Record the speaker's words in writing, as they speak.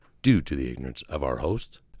Due to the ignorance of our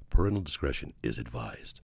host, parental discretion is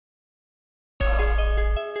advised.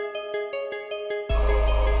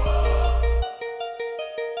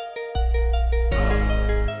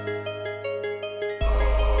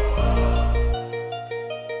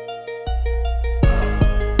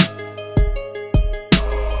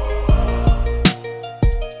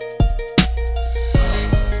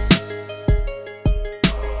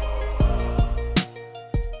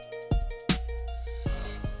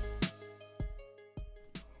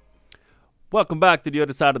 Welcome back to the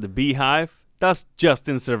other side of the beehive. That's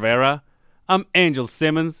Justin Cervera. I'm Angel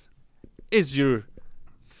Simmons. It's your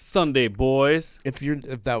Sunday boys. If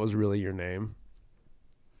that was really your name,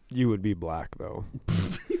 you would be black though.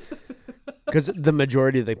 Because the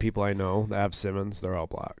majority of the people I know that have Simmons, they're all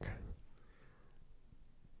black.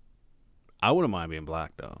 I wouldn't mind being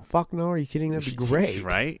black though. Fuck no, are you kidding? That'd be great.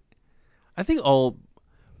 Right? I think all,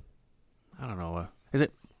 I don't know, is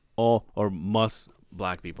it all or most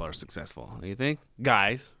black people are successful? You think?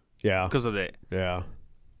 Guys. Yeah. Because of their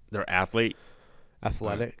athletic.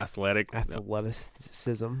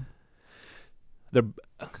 Athleticism.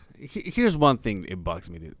 Here's one thing it bugs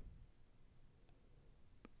me, dude.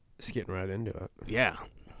 Just getting right into it. Yeah.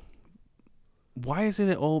 Why is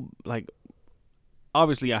it all like?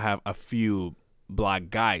 Obviously, I have a few black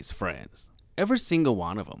guys friends. Every single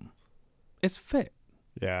one of them is fit.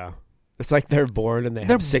 Yeah. It's like they're born and they're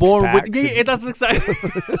have six born packs. That's exactly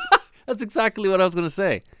that's exactly what I was gonna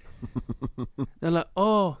say. They're like,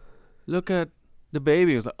 oh, look at the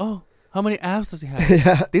baby. I was like, oh, how many abs does he have?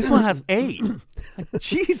 Yeah. This one has 8. Like,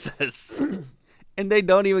 Jesus. And they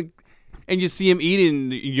don't even. And you see him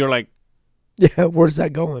eating. You're like, yeah. Where's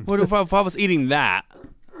that going? what if I was eating that?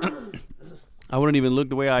 I wouldn't even look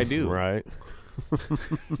the way I do. Right.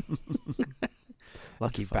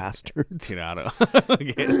 Lucky bastards. You know, I don't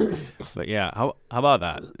but yeah, how about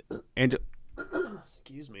that? Angel,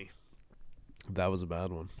 excuse me. That was a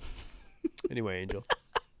bad one. Anyway, Angel.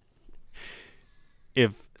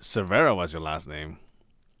 If Cervera was your last name,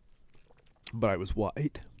 but I was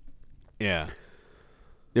white. Yeah,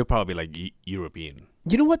 they'll probably be like European.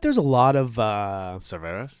 You know what? There's a lot of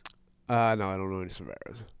Cerveras. No, I don't know any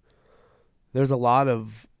Cerveras. There's a lot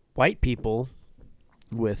of white people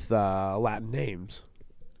with Latin names.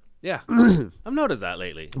 Yeah, I've noticed that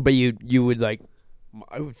lately. But you would like,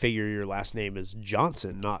 I would figure your last name is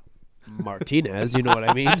Johnson, not Martinez. You know what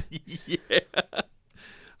I mean? Yeah,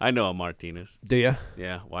 I know a Martinez. Do you?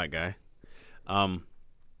 Yeah, white guy.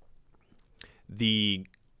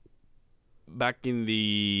 Back in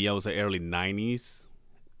the I would say early 90s,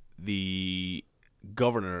 the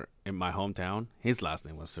governor in my hometown, his last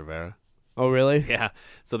name was Cervera. Oh, really? Yeah.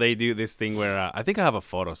 So they do this thing where I think I have a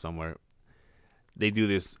photo somewhere. They do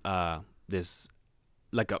this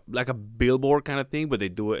like a billboard kind of thing, but they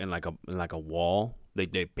do it in like a wall. They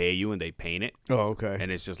pay you and they paint it. Oh, okay.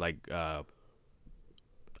 And it's just like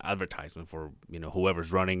advertisement for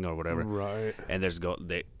whoever's running or whatever. Right. And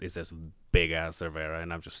it says big ass Cervera,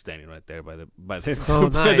 and I'm just standing right there by the oh,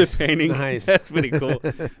 by nice. the painting. Nice. That's pretty cool.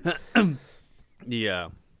 Yeah,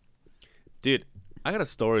 dude. I got a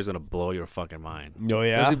story that's going to blow your fucking mind. Oh,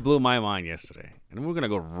 yeah? Because it blew my mind yesterday. And we're going to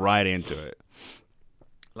go right into it.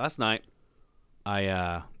 Last night,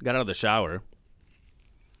 I got out of the shower.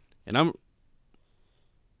 And I'm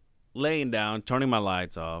laying down, turning my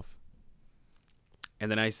lights off.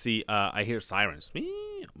 And then I hear sirens.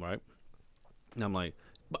 Right? And I'm like,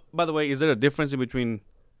 by the way, is there a difference in between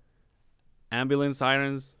ambulance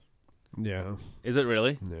sirens? Yeah. Is it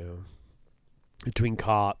really? Yeah. Between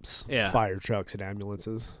cops, Yeah. fire trucks, and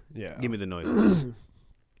ambulances. Yeah. Give me the noise.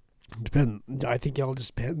 I think it all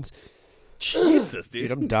just depends. Jesus, dude.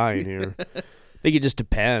 Dude, I'm dying here. I think it just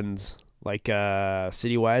depends, like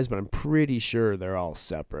city-wise, but I'm pretty sure they're all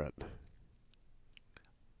separate.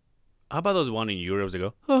 How about those one in Europe that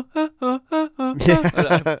go?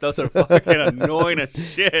 Yeah. Those are fucking annoying as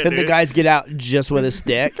shit. And the dude. guys get out just with a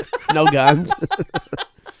stick, no guns.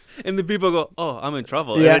 And the people go, "Oh, I'm in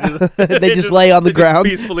trouble." Yeah. And They just lay on the ground.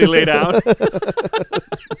 peacefully lay down.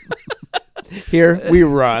 Here we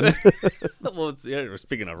run. Well, we're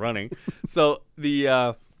speaking of running. So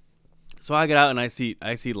so I get out and I see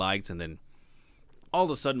lights, and then all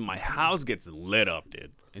of a sudden my house gets lit up,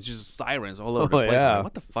 dude. It's just sirens all over the place. Yeah. I'm like,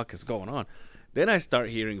 what the fuck is going on? Then I start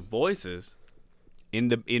hearing voices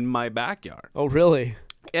in my backyard. Oh, really?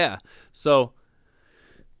 Yeah. So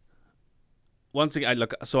once again, I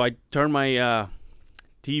turn my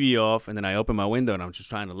TV off, and then I open my window, and I'm just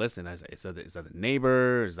trying to listen. I say, is that the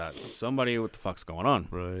neighbor? Is that somebody? What the fuck's going on?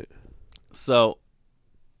 Right. So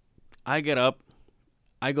I get up.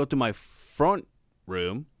 I go to my front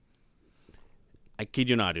room. I kid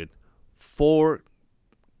you not, dude. 4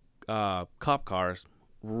 cop cars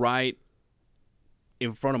right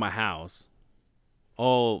in front of my house,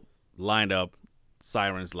 all lined up,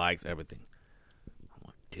 sirens, lights, everything. I'm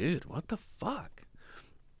like, dude, what the fuck?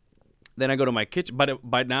 Then I go to my kitchen. But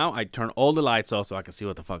by now, I turn all the lights off so I can see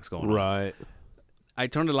what the fuck's going on. Right. I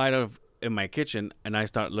turn the light off in my kitchen, and I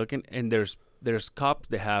start looking, and there's cops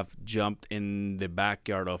that have jumped in the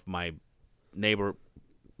backyard of my neighbor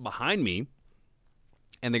behind me,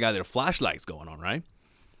 and they got their flashlights going on, right?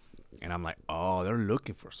 And I'm like, oh, they're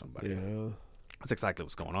looking for somebody. Yeah. That's exactly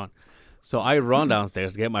what's going on. So I run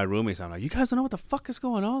downstairs, get my roomies. I'm like, you guys don't know what the fuck is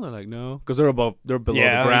going on? They're like, no, because they're below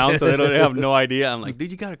the ground, so they have no idea. I'm like,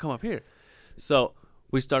 dude, you gotta come up here. So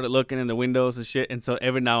we started looking in the windows and shit, and so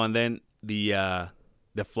every now and then the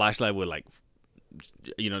flashlight would like,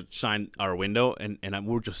 shine our window, and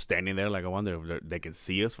we're just standing there like, I wonder if they can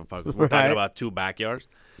see us from far. We're talking about 2 backyards.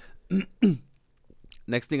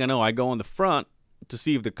 Next thing I know, I go on the front to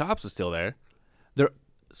see if the cops are still there. They're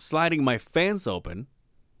sliding my fence open.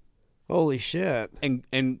 Holy shit.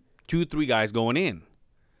 And 2-3 guys going in.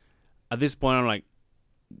 At this point, I'm like,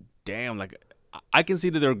 damn, like, I can see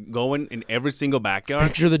that they're going in every single backyard.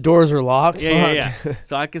 Picture the doors are locked. Yeah.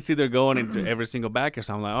 So I can see they're going into every single backyard.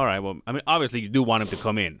 So I'm like, all right, well, I mean, obviously you do want them to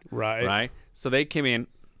come in. Right? So they came in,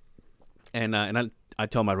 and I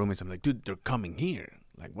tell my roommates, I'm like, dude, they're coming here.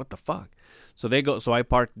 Like, what the fuck? So they go. So I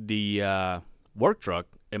parked the work truck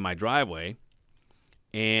in my driveway,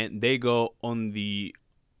 and they go on the.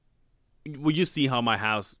 Well, you see how my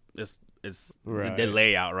house is right. The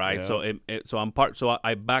layout, right? Yeah. So I'm parked. So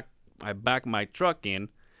I back my truck in,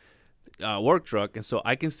 work truck, and so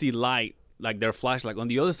I can see light, like their flashlight on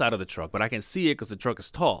the other side of the truck, but I can see it because the truck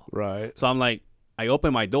is tall. Right. So I'm like, I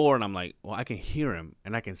open my door and I'm like, well, I can hear him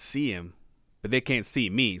and I can see him, but they can't see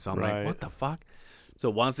me. So I'm like, what the fuck? So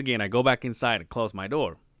once again, I go back inside and close my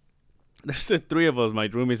door. There's the 3 of us, my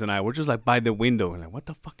roomies and I, we're just like by the window and like, what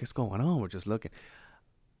the fuck is going on? We're just looking.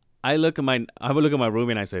 I have a look at my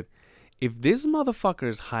roomie and I said, if this motherfucker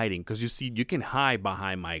is hiding, because you see, you can hide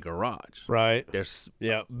behind my garage. Right. There's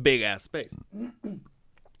big ass space.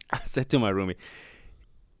 I said to my roomie,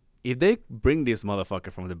 if they bring this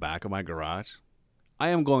motherfucker from the back of my garage, I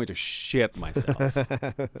am going to shit myself.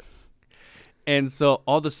 And so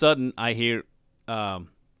all of a sudden, I hear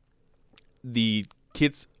the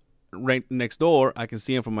kids right next door. I can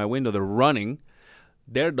see them from my window. They're running.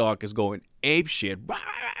 Their dog is going ape shit.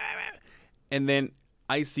 And then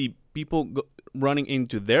I see people running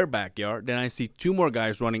into their backyard. Then I see 2 more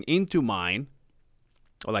guys running into mine,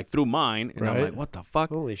 or like through mine. And I'm like, what the fuck?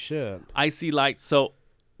 Holy shit. I see lights. So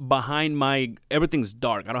behind everything's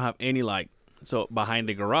dark. I don't have any light. So behind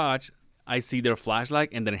the garage, I see their flashlight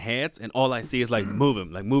and their heads. And all I see is like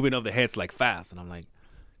moving of the heads like fast. And I'm like,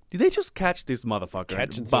 did they just catch this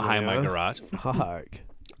motherfucker behind my garage? Fuck.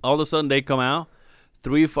 All of a sudden they come out.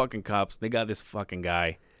 3 fucking cops. They got this fucking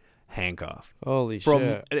guy handcuffed. Holy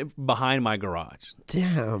shit. Behind my garage.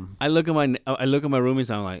 Damn. I look at my roomies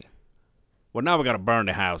and I'm like, well, now we gotta burn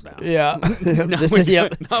the house down. Yeah.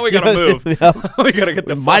 now we gotta move. We gotta get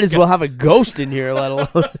the. Might as well have a ghost in here, let alone.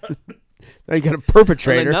 Now you got a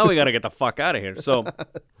perpetrator. Now we gotta get the fuck out of here. So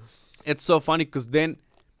it's so funny because then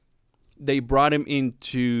they brought him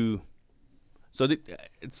into. So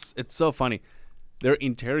it's so funny. They're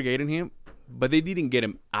interrogating him. But they didn't get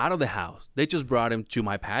him out of the house. They just brought him to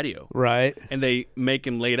my patio. Right. And they make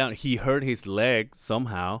him lay down. He hurt his leg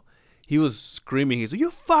somehow. He was screaming. He's like,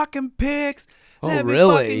 you fucking pigs. Let me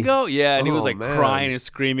fucking go. Yeah, and he was like crying and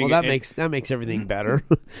screaming. Well, that makes everything better.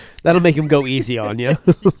 That'll make him go easy on you.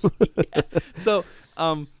 Yeah. So,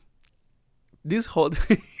 this whole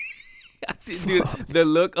dude, the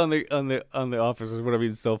look on the officers would have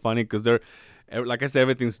been so funny because they're, like I said,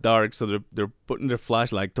 everything's dark, so they're putting their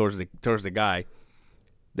flashlight towards the guy.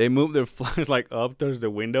 They move their flashlight up towards the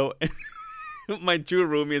window. My 2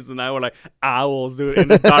 roomies and I were like owls, dude. In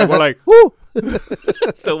the dark, we're like, whoo!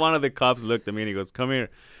 So one of the cops looked at me and he goes, "Come here."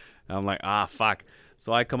 And I'm like, fuck.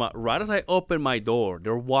 So I come out. Right as I open my door,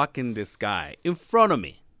 they're walking this guy in front of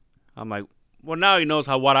me. I'm like, well, now he knows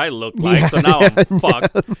what I look like, so now I'm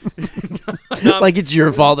fucked. Like it's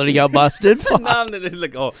your fault that he got busted. Now it's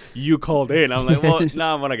like, oh, you called in. I'm like, well,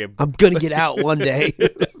 now I'm gonna get out one day.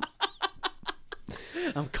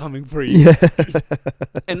 I'm coming for you. Yeah.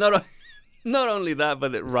 And not only that,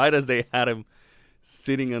 but right as they had him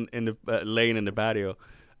sitting laying in the patio,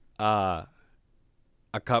 a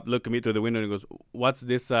cop looked at me through the window and goes, "What's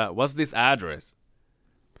this address?"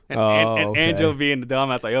 And Angel being the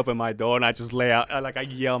dumbass, I open my door and I just lay out, I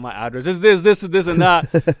yell my address. It's this, and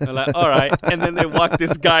that. I'm like, all right. And then they walk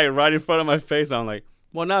this guy right in front of my face. I'm like,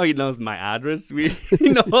 Well, now he knows my address. He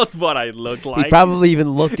knows what I look like. He probably even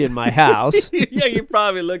looked in my house. Yeah, he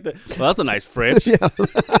probably looked at. Well, that's a nice fridge.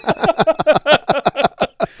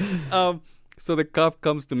 So the cop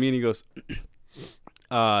comes to me and he goes,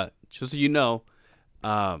 just so you know,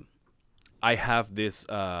 I have this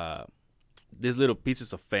little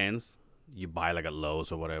pieces of fence you buy like at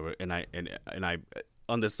Lowe's or whatever, and I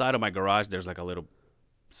on the side of my garage there's like a little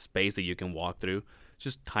space that you can walk through,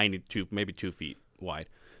 just tiny, maybe 2 feet wide.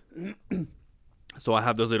 So I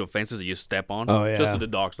have those little fences that you step on, just so the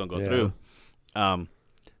dogs don't go through.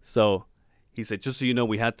 So he said, just so you know,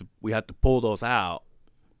 we had to pull those out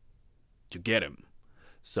to get him.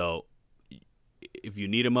 So if you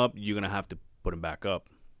need him up, you're gonna have to put him back up.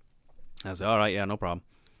 I said, all right, yeah, no problem.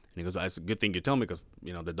 And he goes, it's a good thing you tell me because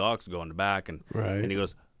the dogs go in the back, and he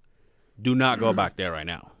goes, do not go back there right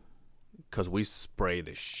now because we spray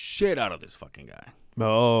the shit out of this fucking guy.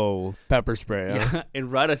 Oh, pepper spray. Huh? Yeah.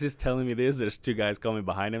 And right as he's telling me this, there's 2 guys coming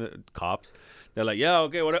behind him, cops. They're like, yeah,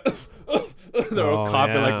 okay, whatever. They're all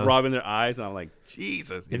coughing, like rubbing their eyes. And I'm like,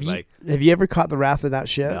 Jesus. He's have you ever caught the wrath of that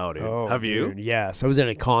shit? No, dude. Oh, have you? Dude, yes. I was at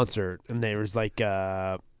a concert and there was like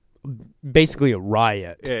basically a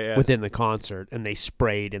riot within the concert, and they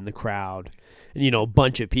sprayed in the crowd. And, a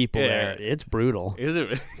bunch of people there. It's brutal. Is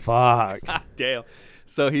it? Fuck. God damn.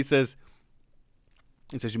 So he says,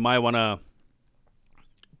 you might want to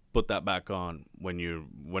put that back on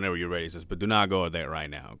whenever you're ready. He says, but do not go there right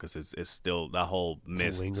now because it's still, that whole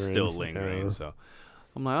mist still lingering. So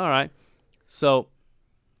I'm like, all right. So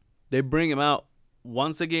they bring him out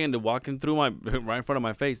once again. They're walking through right in front of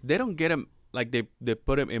my face. They don't get him, like they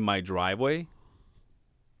put him in my driveway,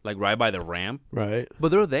 like right by the ramp. Right.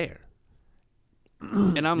 But they're there.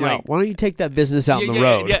 And I'm like, why don't you take that business out on the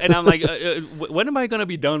road? Yeah, and I'm like, when am I gonna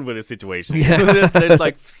be done with this situation?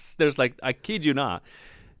 There's like, I kid you not,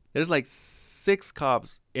 there's like 6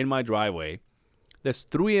 cops in my driveway. There's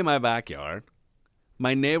 3 in my backyard.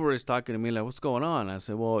 My neighbor is talking to me like, "What's going on?" I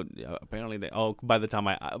said, "Well, apparently they." Oh, by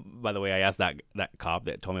the way, I asked that cop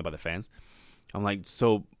that told me about the fence. I'm like,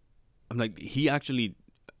 he actually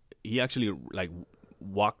like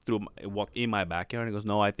walked in my backyard, and he goes,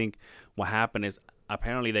 "No, I think what happened is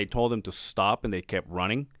apparently they told him to stop, and they kept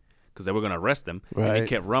running because they were gonna arrest him, and he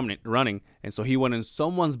kept running, and so he went in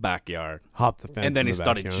someone's backyard, hopped the fence, and then he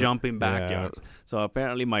started jumping backyards. So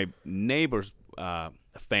apparently my neighbor's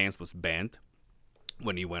fence was bent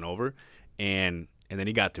when he went over, and then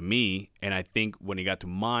he got to me, and I think when he got to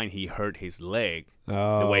mine, he hurt his leg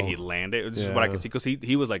the way he landed. This is what I can see because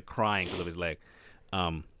he was like crying because of his leg.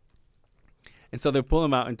 And so they pull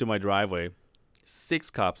him out into my driveway. 6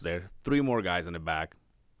 cops there, 3 more guys in the back.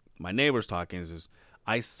 My neighbor's talking. He says,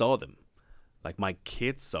 I saw them. Like, my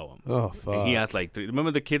kids saw him. Oh, fuck. And he has like 3.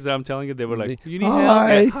 Remember the kids that I'm telling you? They were like, you need help?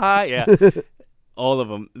 Yeah, hi. Yeah. All of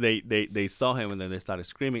them, they saw him, and then they started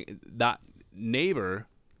screaming. That neighbor,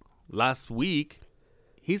 last week,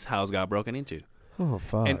 his house got broken into. Oh,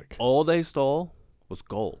 fuck. And all they stole was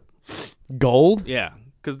gold. Gold? Yeah.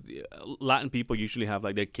 Because Latin people usually have,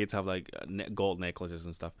 like, their kids have, like, gold necklaces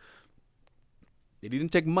and stuff. They didn't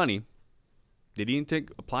take money. They didn't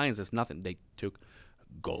take appliances, nothing. They took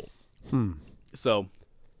gold. So,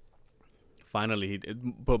 finally,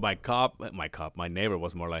 but my neighbor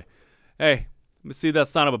was more like, hey, let me see that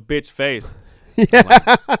son of a bitch face.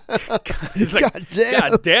 Yeah. God damn.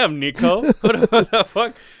 God damn, Nico. What the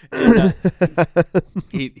fuck? And,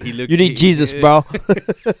 he looked. You need Jesus, bro.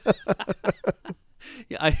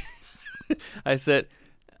 Yeah, I said,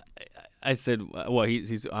 well,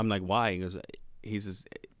 I'm like, why? He goes,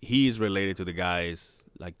 he's related to the guys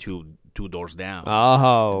like two doors down.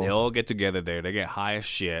 Oh, and they all get together there. They get high as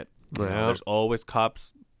shit. You know, there's always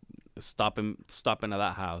cops stopping at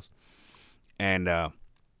that house, and I'm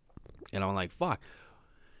like, fuck.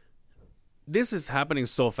 This is happening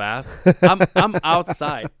so fast. I'm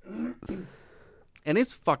outside, and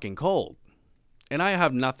it's fucking cold, and I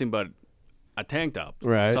have nothing but a tank top.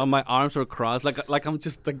 Right. So my arms are crossed, like I'm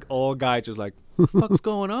just like old guy, just like, what the fuck's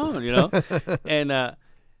going on, you know? And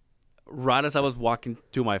right as I was walking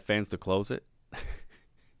to my fence to close it,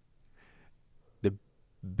 the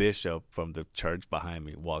bishop from the church behind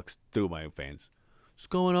me walks through my fence. What's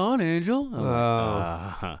going on, Angel? I'm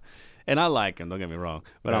like, and I like him, don't get me wrong,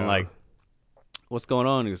 but I'm like, what's going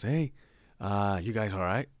on? He goes, hey, you guys all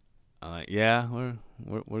right? I'm like, yeah,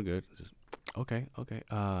 we're good. Just, okay.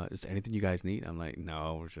 Is there anything you guys need? I'm like,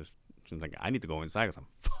 no, we're just like, I need to go inside because I'm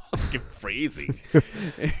fucking freezing.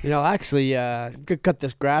 Actually, you could cut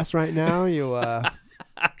this grass right now.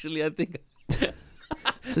 Actually, I think.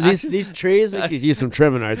 So these trees, they could use some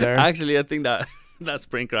trimming right there. Actually, I think that that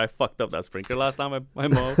sprinkler. I fucked up that sprinkler last time I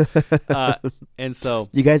mowed. And so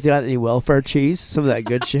You guys got any welfare cheese? Some of that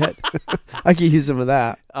good shit? I could use some of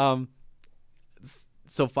that.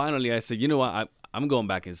 So finally I said, you know what? I'm going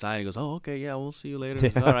back inside. He goes, oh, okay, yeah, we'll see you later.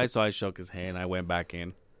 Yeah. All right. So I shook his hand. I went back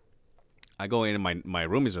in. I go in and my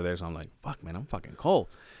roomies are there. So I'm like, fuck, man, I'm fucking cold.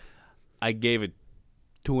 I gave it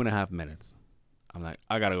 2.5 minutes. I'm like,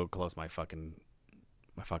 I got to go close my fucking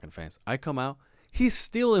fence. I come out. He's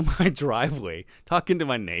still in my driveway talking to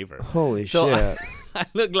my neighbor. Holy shit. I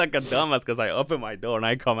look like a dumbass because I open my door and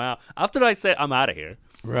I come out. After I said, I'm out of here.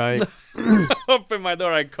 Right. Open my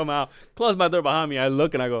door, I come out, close my door behind me. I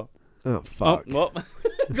look and I go, oh, fuck. Oh, well,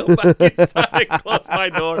 go back inside and close my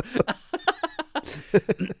door.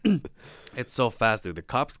 It's so fast, dude. The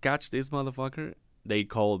cops catch this motherfucker. They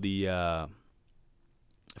call the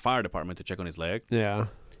fire department to check on his leg. Yeah.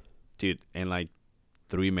 Dude, in like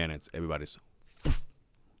 3 minutes, everybody's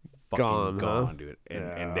gone, dude.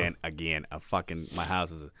 And then again, my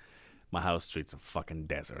house street's a fucking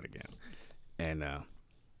desert again. And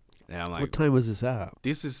I'm like, what time was this at?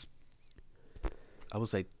 This is, I would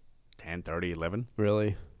say 10:30, 11.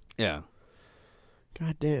 Really? Yeah.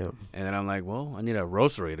 God damn. And then I'm like, well, I need a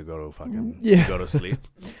rosary to go to go to sleep.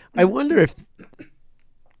 I wonder if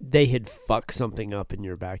they had fucked something up in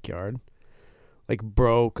your backyard. Like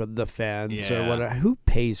broke the fence or whatever. Who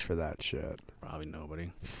pays for that shit? Probably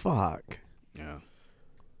nobody. Fuck. Yeah.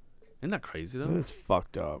 Isn't that crazy though? That's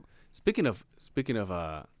fucked up. Speaking of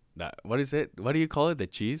that, what is it? What do you call it? The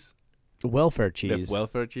cheese? Welfare cheese. The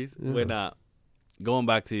welfare cheese. Yeah. When going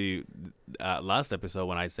back to last episode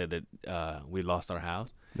when I said that we lost our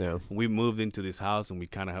house. Yeah. We moved into this house and we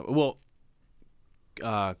kind of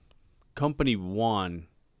have company one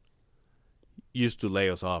used to lay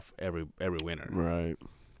us off every winter. Right.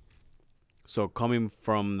 So coming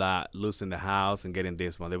from that, losing the house and getting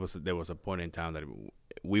this one, there was a point in time that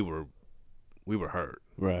we were hurt.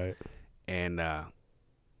 Right. And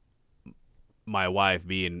my wife,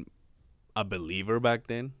 being a believer back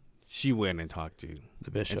then, she went and talked to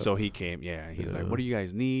the bishop. And so he came, he's like, what do you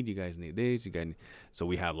guys need? You guys need this. So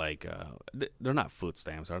we have like, they're not food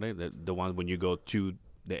stamps, are they? The ones when you go to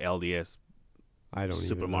the LDS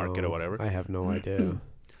supermarket or whatever. I have no idea.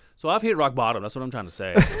 So I've hit rock bottom. That's what I'm trying to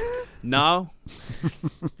say. Now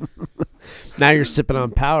you're sipping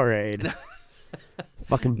on Powerade.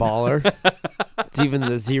 Fucking baller. It's even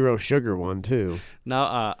the zero sugar one too.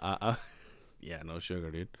 Now, yeah, no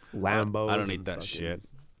sugar, dude. Lambo. I don't eat that shit.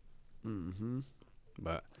 Mm-hmm.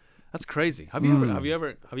 But that's crazy. Have you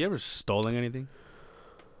ever stolen anything?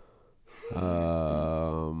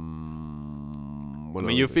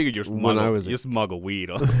 You figured you smuggle weed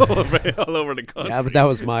all over the country. Yeah, but that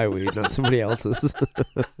was my weed, not somebody else's.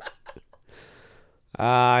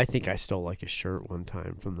 I think I stole like a shirt one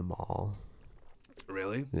time from the mall.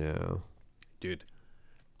 Really? Yeah. Dude,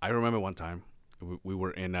 I remember one time we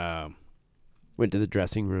were in went to the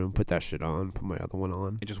dressing room, put that shit on, put my other one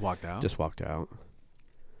on. And just walked out? Just walked out.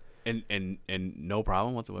 And no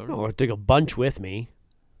problem whatsoever? No, I took a bunch with me.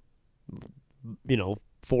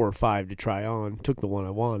 4 or 5 to try on. Took the one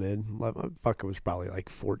I wanted. Fucker was probably like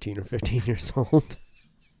 14 or 15 years old.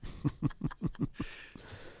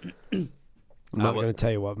 I'm not going to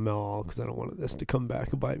tell you what mall because I don't want this to come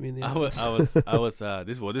back and bite me in the ass.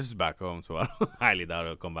 This is back home, so I highly doubt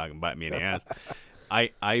it'll come back and bite me in the ass.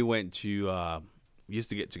 I went to used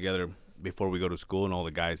to get together before we go to school, and all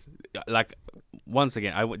the guys, like, once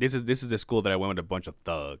again, this is the school that I went with a bunch of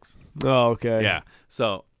thugs. Oh, okay. Yeah.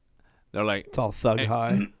 So they're like, it's all thug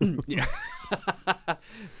high. Yeah.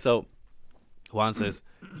 So Juan says,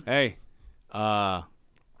 hey,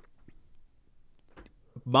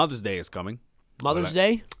 Mother's Day is coming. Mother's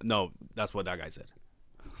Day? No, that's what that guy said.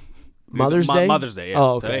 Mother's Day? Mother's Day, yeah.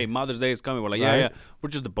 Oh, okay. So, hey, Mother's Day is coming. We're like, yeah. We're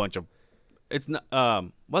just a bunch of, it's not,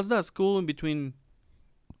 what's that school in between?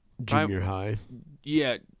 Junior high.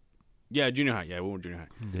 Yeah, junior high. Yeah, we were junior high.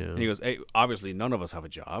 Yeah. And he goes, hey, obviously none of us have a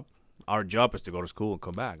job. Our job is to go to school and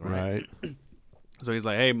come back, right? So he's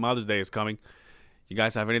like, hey, Mother's Day is coming. You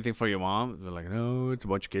guys have anything for your mom? They're like, no, it's a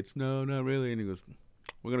bunch of kids. No, not really. And he goes,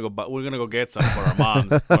 we're gonna go get some for our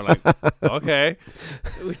moms. We're like, okay.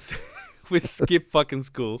 We skip fucking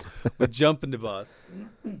school. We jump in the bus.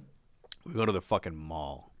 We go to the fucking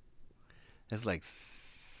mall. There's like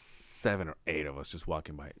 7 or 8 of us just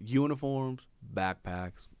walking by. Uniforms,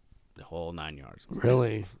 backpacks, the whole 9 yards.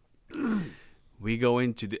 Really? We go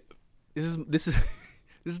into the. This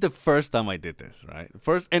is the first time I did this, right?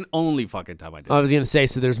 First and only fucking time I did. I was gonna say,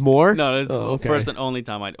 so there's more. No, this is the first and only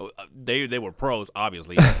time I. They were pros,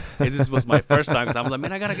 obviously. And this was my first time because I was like,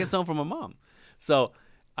 man, I gotta get something from my mom. So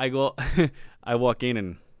I go, I walk in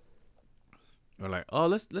and we're like, oh,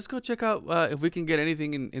 let's go check out if we can get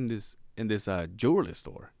anything in this jewelry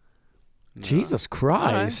store. Jesus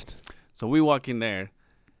Christ! Right. So we walk in there.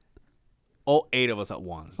 All 8 of us at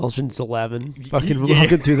once. Ocean's 11, fucking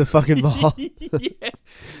walking through the fucking mall. Yeah.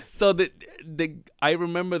 So I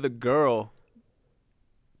remember the girl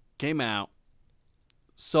came out.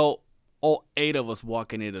 So all 8 of us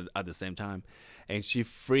walking in at the same time, and she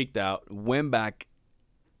freaked out. Went back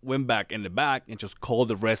in the back and just called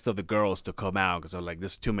the rest of the girls to come out because I was like,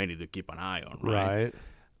 "There's too many to keep an eye on." Right.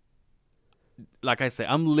 Like I said,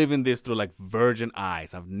 I'm living this through like virgin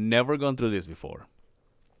eyes. I've never gone through this before.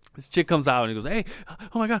 This chick comes out and he goes, "Hey,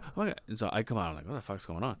 oh my god!" And so I come out, I'm like, "What the fuck's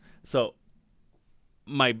going on?" So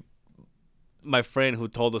my friend who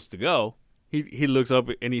told us to go, he looks up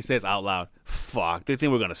and he says out loud, "Fuck, they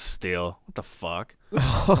think we're gonna steal. What the fuck?"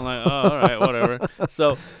 I'm like, "Oh, all right, whatever."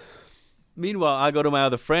 So meanwhile, I go to my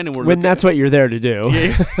other friend and when that's what you're there to do.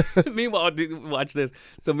 Yeah. Meanwhile, watch this.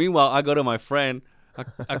 So meanwhile, I go to my friend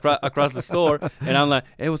across the store and I'm like,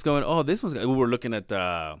 "Hey, what's going on?" "Oh, this one's." We were looking at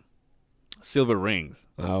silver rings.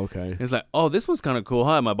 Oh, okay. It's like, "Oh, this one's kind of cool,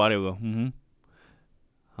 huh?" And my body will go, "Mm-hmm."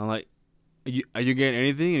 I'm like, are you getting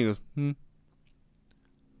anything?" And he goes, "Hmm."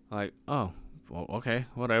 I'm like, "Oh, well, okay,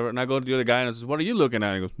 whatever." And I go to the other guy and I says, "What are you looking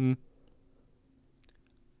at?" And he goes, "Hmm."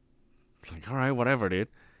 It's like, all right, whatever, dude.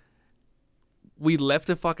 We left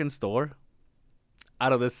the fucking store.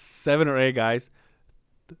 Out of the 7 or 8 guys,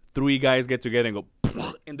 3 guys get together and go,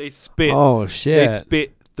 and they spit. Oh, shit. They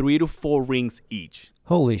spit 3 to 4 rings each.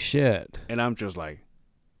 Holy shit. And I'm just like,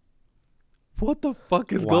 what the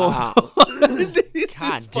fuck is going on? This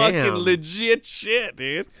God is damn. fucking legit shit,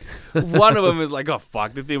 dude. One of them is like, "Oh,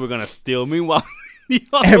 fuck, they think we're going to steal." Meanwhile, the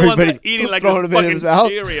other everybody's ones are eating like throwing fucking them in his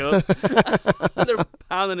mouth. Cheerios. They're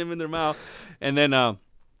pounding them in their mouth. And then,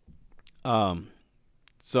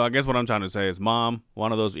 so I guess what I'm trying to say is, Mom,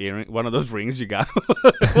 one of those rings you got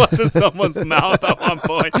was in someone's mouth at one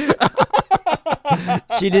point.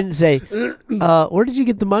 She didn't say, "Where did you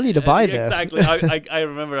get the money to buy this?" Exactly. I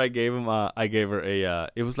remember I gave her a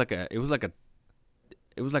it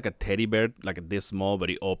was like a teddy bear, like this small, but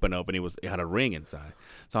he opened up and it had a ring inside.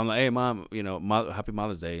 So I'm like, "Hey, Mom, Happy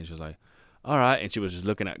Mother's Day." And she was like, "All right." And she was just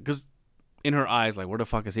looking at, because in her eyes, like, where the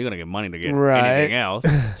fuck is he gonna get money to get anything else?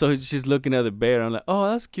 So she's looking at the bear. I'm like,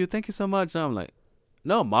 "Oh, that's cute. Thank you so much." And I'm like,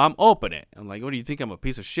 "No, Mom, open it." I'm like, "What do you think? I'm a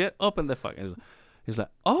piece of shit? Open the fuck." And he's like,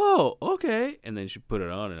 "Oh, okay." And then she put it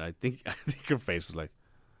on, and I think her face was like,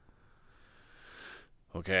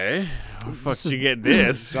 "Okay, where the fuck did you get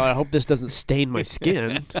this?" So I hope this doesn't stain my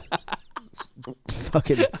skin.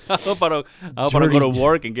 Fucking. I hope I don't go to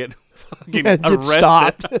work and get fucking Get arrested.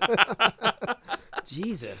 stopped.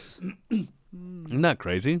 Jesus. Isn't that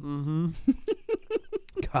crazy? Mm-hmm.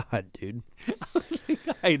 God, dude.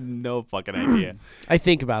 I had no fucking idea. I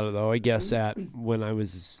think about it, though. I guess that when I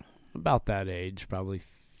was about that age, probably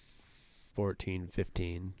 14,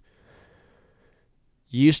 15,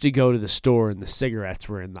 you used to go to the store and the cigarettes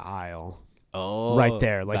were in the aisle. Oh, right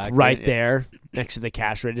there. Like right there next to the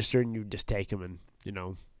cash register, and you would just take them and,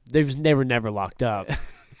 they was never locked up.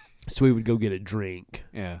 So we would go get a drink.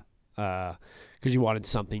 Yeah. Because you wanted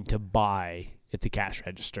something to buy at the cash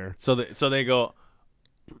register. So they go,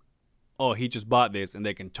 "Oh, he just bought this," and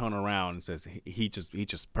they can turn around and says he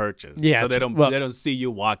just purchased. Yeah. So they don't see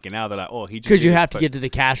you walking out. They're like, "Oh, he just." Because you have to get to the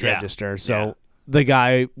cash Yeah. register. So Yeah. the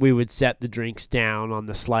guy, we would set the drinks down on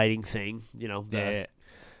the sliding thing,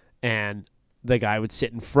 and the guy would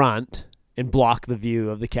sit in front and block the view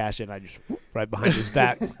of the cash, and I just right behind his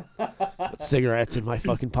back, put cigarettes in my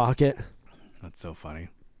fucking pocket. That's so funny,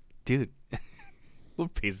 dude.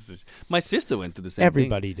 What pieces of shit. My sister went through the same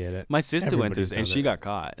Everybody thing. did it. My sister went through Everybody's this, and done she it. got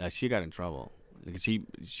caught. She got in trouble. Like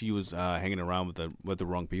she was hanging around with the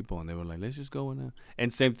wrong people, and they were like, "Let's just go in."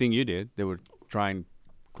 And same thing you did. They were trying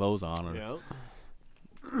clothes on, and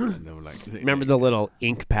they were like, Remember the little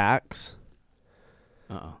ink packs?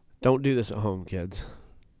 Uh-uh. Don't do this at home, kids.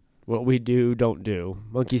 What we do, don't do.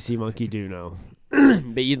 Monkey see, monkey do know.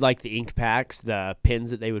 But you'd like the ink packs, the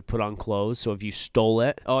pins that they would put on clothes. So if you stole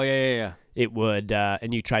it, Oh yeah. it would,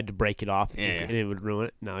 and you tried to break it off, Yeah. and it would ruin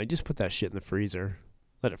it. No, you just put that shit in the freezer,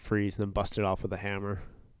 let it freeze, and then bust it off with a hammer.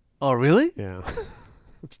 Oh really? Yeah.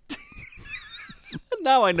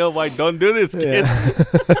 Now I know why. Don't do this, kid.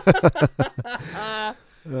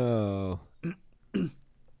 Oh.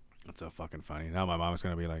 That's so fucking funny. Now my mom's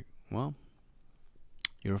gonna be like, "Well,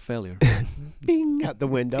 you're a failure." Bing out the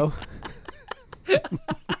window.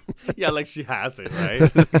 Yeah, like she has it, right?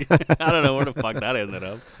 I don't know where the fuck that ended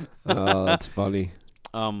up. Oh, that's funny.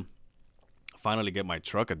 Finally get my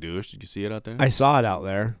truck a douche. Did you see it out there? I saw it out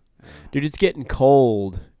there. Dude, it's getting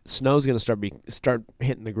cold. Snow's gonna start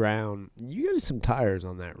hitting the ground. You got some tires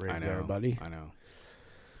on that rig there, buddy. I know.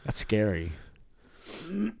 That's scary.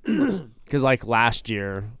 Because like last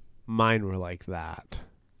year, mine were like that.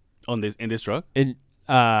 In this truck? In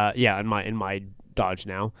my Dodge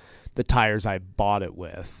now, the tires I bought it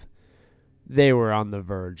with, they were on the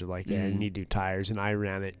verge of like, I need new tires, and I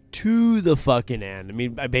ran it to the fucking end. I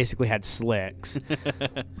mean, I basically had slicks.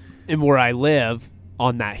 And where I live,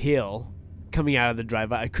 on that hill, coming out of the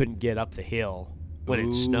drive, I couldn't get up the hill when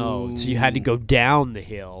it snowed, so you had to go down the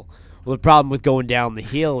hill. Well, the problem with going down the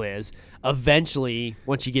hill is eventually,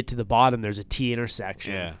 once you get to the bottom, there's a T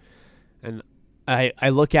intersection. Yeah. And I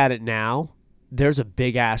look at it now, there's a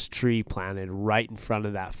big-ass tree planted right in front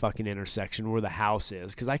of that fucking intersection where the house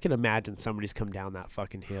is, because I can imagine somebody's come down that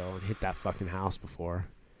fucking hill and hit that fucking house before.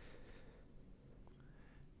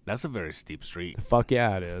 That's a very steep street. Fuck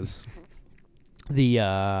yeah, it is.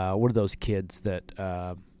 What are those kids that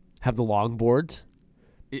have the longboards?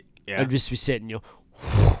 Yeah. I'd just be sitting, you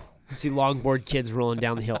see longboard kids rolling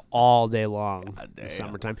down the hill all day long in the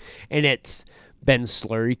summertime. And it's been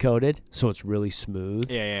slurry coated, so it's really smooth.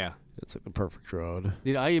 Yeah. It's like the perfect road.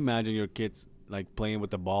 Did I imagine your kids like playing with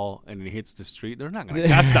the ball and it hits the street? They're not gonna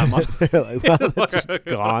catch that much. They're like, well, it's just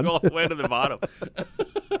gone. All the way to the bottom.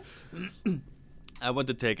 I went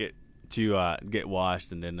to take it to get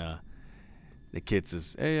washed, and then the kid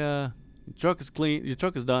says, "Hey, your truck is clean. Your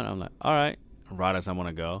truck is done." I'm like, "All right." Right as I want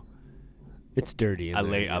to go, it's dirty. one of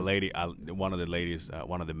the ladies,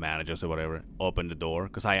 one of the managers or whatever, opened the door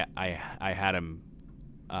because I had him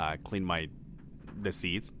clean the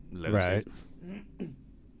seats, leather right. seats.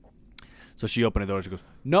 So she opened the door. She goes,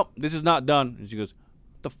 "Nope, this is not done." And she goes,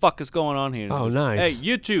 "What the fuck is going on here?" And Oh, goes, nice. "Hey,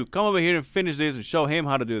 you two, come over here and finish this and show him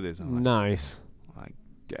how to do this." I'm like, Nice.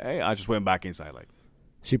 "Okay." I just went back inside like.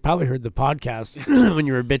 She probably heard the podcast when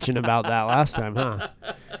you were bitching about that last time, huh?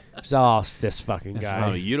 She's, oh, this fucking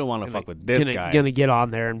guy. "Oh, you don't want to fuck with this guy." Gonna get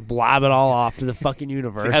on there and blab it all off to the fucking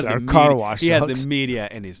universe. He has Our the car media- wash. He has sucks. the media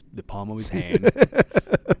in the palm of his hand.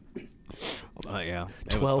 Yeah.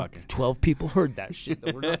 12 people heard that shit.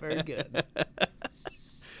 That we're not very good.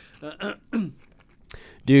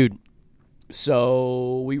 Dude,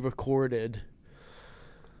 so we recorded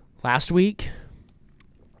last week.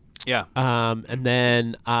 Yeah. And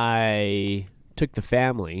then I took the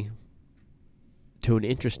family to an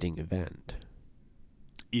interesting event.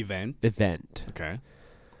 Event. Okay.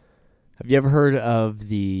 Have you ever heard of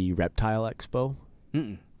the Reptile Expo?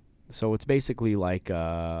 Mm-mm. So it's basically like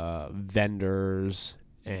vendors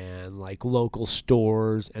and like local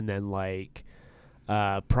stores and then like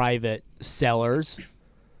private sellers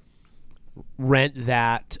rent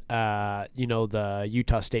that, the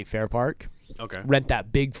Utah State Fair Park. Okay. Rent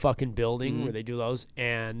that big fucking building where they do those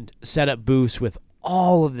and set up booths with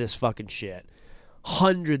all of this fucking shit.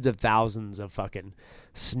 Hundreds of thousands of fucking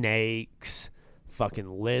snakes,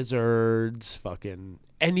 fucking lizards, fucking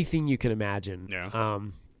anything you can imagine. Yeah.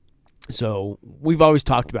 So we've always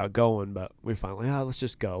talked about going, but we're finally, let's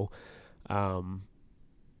just go. We're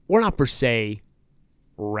not per se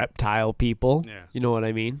reptile people. Yeah. You know what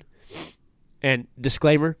I mean? And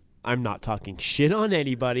disclaimer, I'm not talking shit on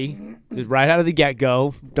anybody. Just right out of the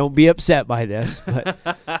get-go. Don't be upset by this. But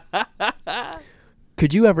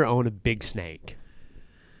could you ever own a big snake?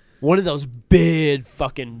 One of those big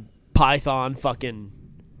fucking python fucking...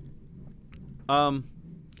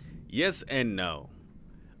 Yes and no.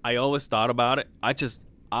 I always thought about it.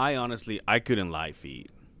 I honestly couldn't live feed.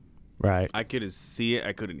 Right. I couldn't see it.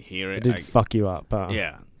 I couldn't hear It it. did fuck you up, huh?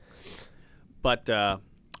 Yeah. But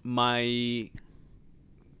my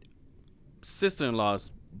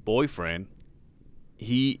sister-in-law's boyfriend,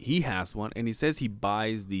 he has one, and he says he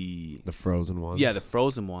buys the frozen ones. Yeah, the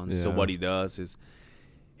frozen ones. So Yeah. what he does is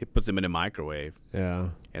he puts them in the microwave, Yeah.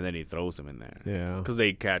 and then he throws them in there. Yeah. Because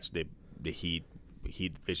they catch the heat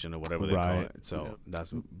fishing or whatever they call Right. it. So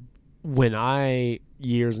that's When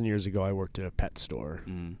years and years ago, I worked at a pet store.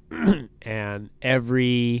 mm. And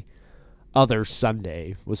every other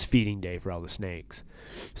Sunday was feeding day for all the snakes.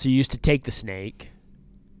 So you used to take the snake,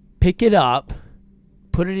 pick it up,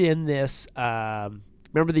 put it in this,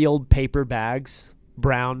 remember the old paper bags,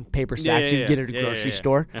 brown paper sacks you'd get at a grocery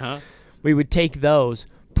store? Uh-huh. We would take those,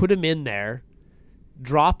 put them in there,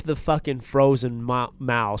 drop the fucking frozen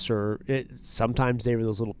mouse, sometimes they were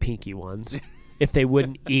those little pinky ones. If they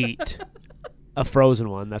wouldn't eat a frozen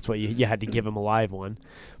one, that's what you had to give them a live one.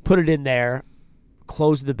 Put it in there,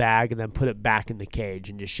 close the bag, and then put it back in the cage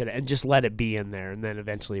and just shut it and just let it be in there. And then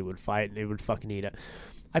eventually it would fight and it would fucking eat it.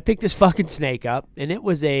 I picked this fucking snake up, and it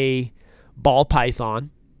was a ball python.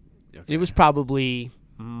 Okay. It was probably,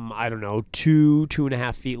 I don't know,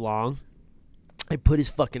 2.5 feet long. I put his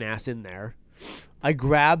fucking ass in there. I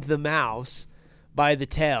grab the mouse by the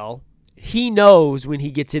tail. He knows when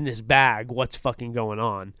he gets in this bag what's fucking going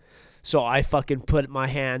on. So I fucking put my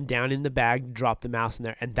hand down in the bag, drop the mouse in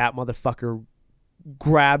there, and that motherfucker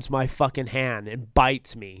grabs my fucking hand and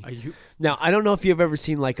bites me. Now, I don't know if you've ever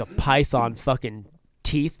seen like a python fucking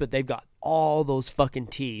teeth, but they've got all those fucking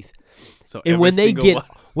teeth. So and when they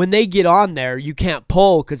get on there, you can't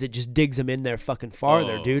pull because it just digs them in there fucking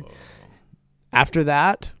farther, dude. After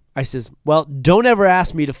that, I says, well, don't ever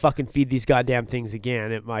ask me to fucking feed these goddamn things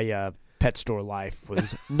again. At my pet store life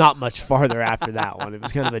was not much farther after that one. It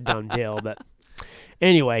was kind of a dumb deal, but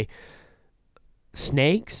anyway,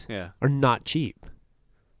 snakes are not cheap.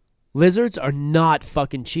 Lizards are not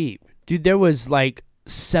fucking cheap, dude. There was like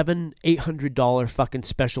 $700-800 fucking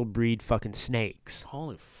special breed fucking snakes.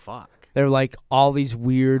 Holy fuck! They're like all these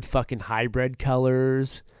weird fucking hybrid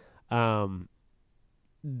colors. They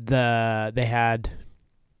had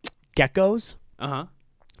geckos,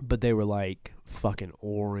 but they were like fucking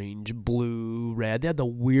orange, blue, red. They had the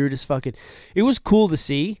weirdest fucking. It was cool to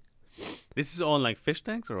see. This is on like fish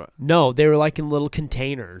tanks or what? No, they were like in little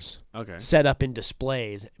containers, set up in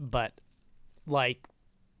displays, but like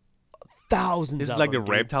thousands. This of is like them,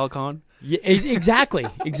 the reptile con. Yeah, exactly.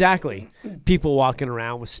 People walking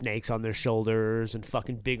around with snakes on their shoulders and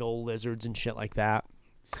fucking big old lizards and shit like that.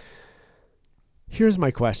 Here's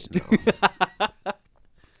my question, though.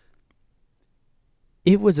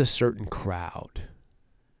 It was a certain crowd.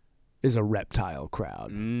 Is a reptile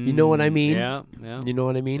crowd. You know what I mean? Yeah. You know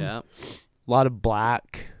what I mean? Yeah. A lot of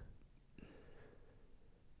black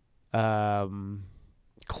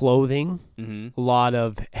clothing. Mm-hmm. A lot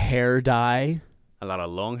of hair dye. A lot of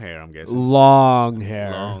long hair, I'm guessing. Long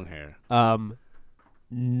hair. No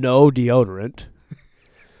deodorant.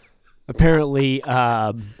 Apparently,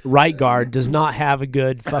 Right Guard does not have a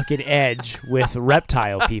good fucking edge with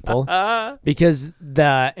reptile people because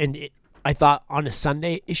I thought on a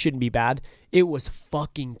Sunday it shouldn't be bad. It was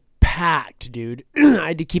fucking packed, dude. I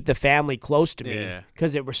had to keep the family close to me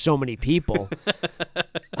because there were so many people.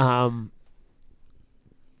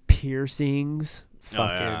 Piercings,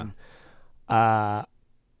 fucking.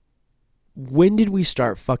 When did we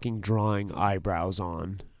start fucking drawing eyebrows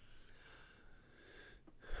on?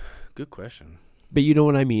 Good question. But you know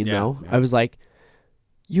what I mean, Yeah, though? yeah. I was like,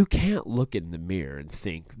 you can't look in the mirror and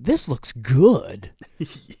think, this looks good.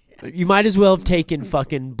 You might as well have taken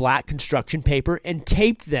fucking black construction paper and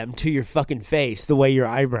taped them to your fucking face the way your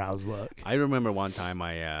eyebrows look. I remember one time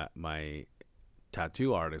my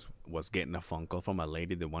tattoo artist was getting a phone call from a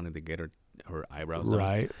lady that wanted to get her eyebrows done.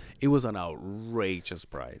 Right. It was an outrageous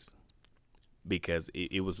price because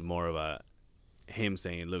it was more of him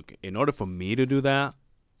saying, look, in order for me to do that,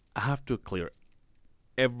 I have to clear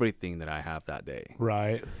everything that I have that day.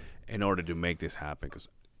 Right. In order to make this happen.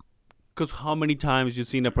 Because how many times you've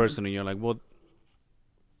seen a person and you're like, well,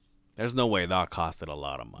 there's no way that costed a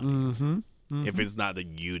lot of money. Mm-hmm. If it's not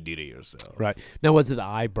that you did it yourself. Right. Now, was it the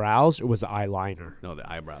eyebrows or was it eyeliner? No,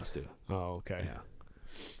 the eyebrows too. Oh, okay. Yeah.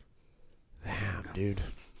 Damn, dude.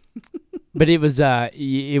 But it was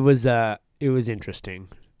interesting.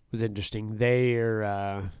 It was interesting.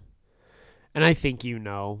 They're and I think you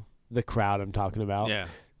know the crowd I'm talking about. Yeah.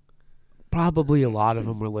 Probably a lot of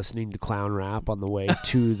them were listening to clown rap on the way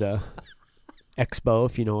to the expo,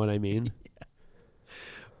 if you know what I mean.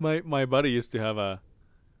 My buddy used to have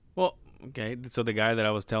so the guy that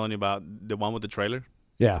I was telling you about, the one with the trailer,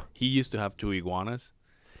 Yeah. he used to have 2 iguanas,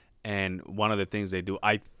 and one of the things they do,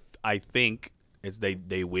 I think, is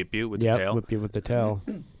they whip you with the tail. Whip you with the tail.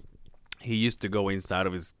 He used to go inside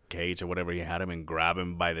of his cage or whatever he had him and grab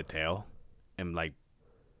him by the tail and like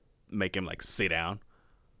make him like sit down.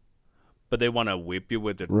 But they want to whip you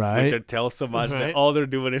with their tail so much that all they're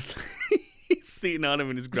doing is he's sitting on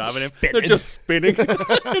him and he's grabbing him. They're just spinning.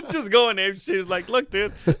 Just going ape shit. He's like, look,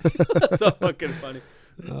 dude. That's so fucking funny.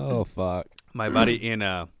 Oh, fuck. My buddy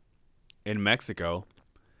in Mexico,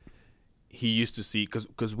 he used to see,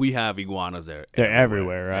 because we have iguanas there. They're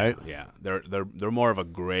everywhere, right? Yeah. They're more of a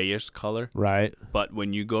grayish color. Right. But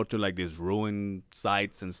when you go to like these ruin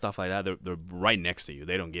sites and stuff like that, they're right next to you.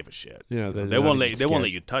 They don't give a shit. Yeah, they won't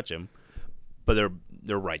let you touch them, but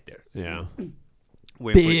they're right there. Yeah.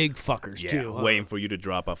 Big fuckers too. Huh? Waiting for you to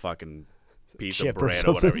drop a fucking piece Chip of bread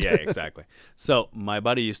or whatever. Yeah, exactly. So my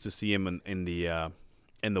buddy used to see him in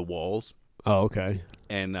the walls. Oh, okay.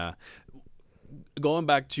 And going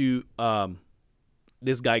back to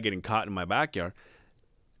this guy getting caught in my backyard,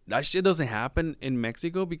 that shit doesn't happen in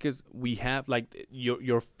Mexico because we have like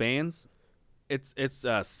your fence. It's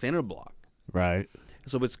a center block. Right.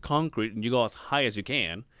 So it's concrete, and you go as high as you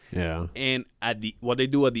can. Yeah. And what they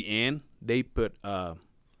do at the end, they put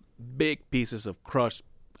big pieces of crushed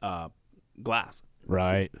glass.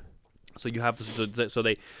 Right. So you have to so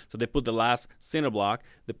they put the last cinder block.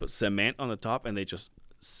 They put cement on the top, and they just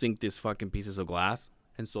sink these fucking pieces of glass,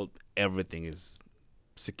 and so everything is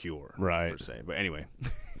secure. Right. Per se. But anyway,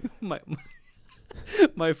 my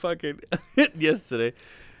fucking yesterday,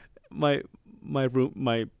 my room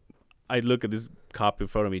I look at this cop in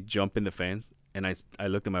front of me jump in the fence, and I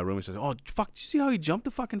looked at my roomie and said, "Oh fuck, did you see how he jumped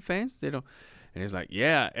the fucking fence?" They don't, and he's like,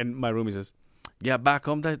 "Yeah," and my roomie says, "Yeah, back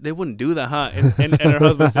home they wouldn't do that, huh?" And her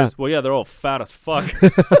husband says, "Well, yeah, they're all fat as fuck."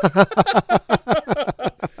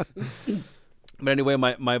 But anyway,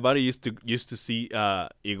 my buddy used to see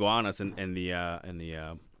iguanas in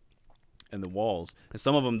the walls, and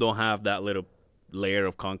some of them don't have that little layer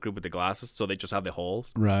of concrete with the glasses, so they just have the holes.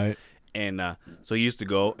 Right. And so he used to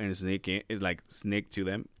go and sneak to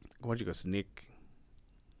them. What'd you go sneak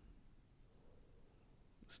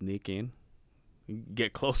in?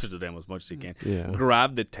 Get closer to them as much as he can. Yeah.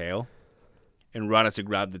 Grab the tail, and right as he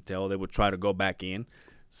grabbed the tail, they would try to go back in.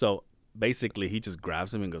 So basically, he just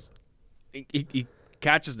grabs him and goes. He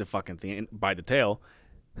catches the fucking thing by the tail.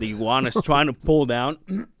 The iguana's trying to pull down.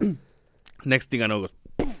 Next thing I know, goes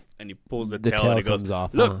poof, and he pulls the tail and he goes,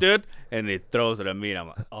 off, "Look, huh? dude!" And he throws it at me, and I'm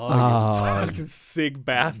like, "Oh, you fucking sick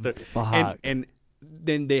bastard!" Fuck. And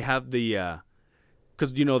then they have the,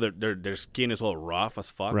 because you know their skin is all rough as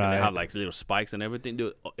fuck, and Right. they have like little spikes and everything.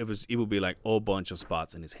 Dude, it would be like a bunch of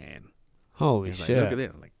spots in his hand. Holy He's shit. like, look at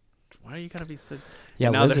it. I'm like, why are you gotta be such? Yeah,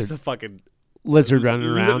 And now lizard. there's a fucking Lizard running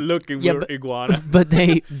around. looking Yeah, weird iguana. But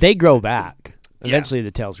they grow back. Yeah. Eventually,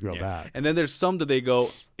 the tails grow Yeah. back. And then there's some that they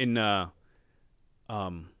go in, that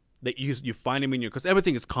you find them in your, because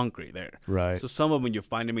everything is concrete there. Right. So some of them you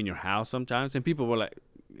find them in your house sometimes, and people are like,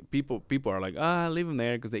 leave them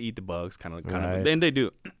there because they eat the bugs, kind of. Right. Then they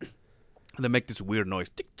do. They make this weird noise,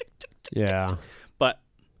 tick tick tick tick. Yeah. But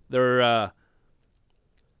they're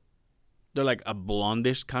like a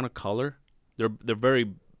blondish kind of color. They're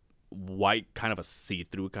very white, kind of a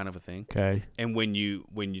see-through kind of a thing. Okay. And when you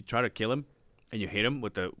try to kill them and you hit them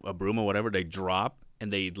with a broom or whatever, they drop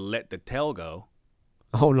and they let the tail go.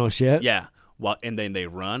 Oh no shit. Yeah. And then they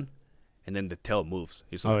run, and then the tail moves.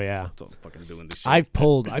 He's Oh like, yeah. "So I'm fucking doing this shit." I've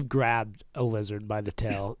grabbed a lizard by the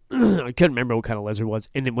tail. I couldn't remember what kind of lizard it was,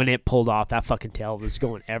 and then when it pulled off, that fucking tail was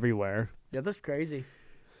going everywhere. Yeah, that's crazy.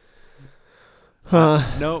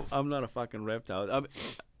 No, I'm not a fucking reptile.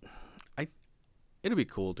 It'd be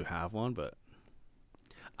cool to have one, but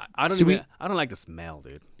I don't See, I don't like the smell,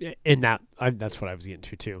 dude. And that's what I was getting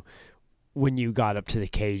to too. When you got up to the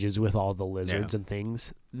cages with all the lizards Yeah. and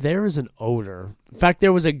things, there is an odor. In fact,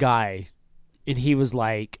 there was a guy, and he was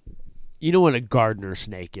like, you know what a gardener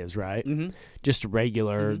snake is, right? Mm-hmm. Just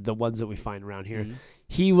regular, Mhm. the ones that we find around here. Mhm.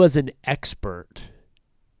 He was an expert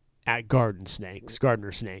at gardener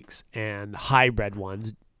snakes, and hybrid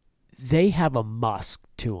ones. They have a musk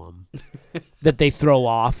to them that they throw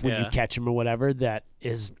off when you Yeah. catch them or whatever that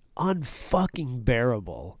is unfucking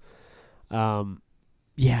bearable.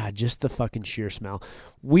 Yeah, just the fucking sheer smell.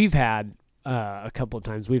 We've had a couple of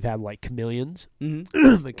times. We've had like chameleons.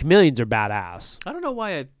 Mm-hmm. But chameleons are badass. I don't know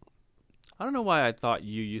why I thought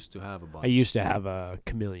you used to have a bunch. I used to have a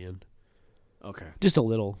chameleon, Okay. just a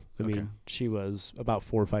little. I Okay. mean, she was about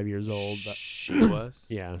 4 or 5 years old, but She was?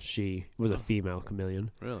 yeah, she was a female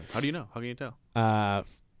chameleon. Really? How do you know? How can you tell?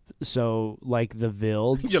 So like the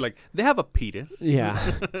Vilds. You're like, they have a penis. Yeah,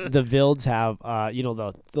 the Vilds have,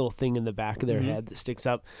 the little thing in the back of their Mhm. head that sticks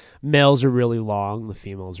up. Males are really long. The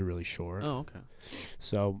females are really short. Oh, okay.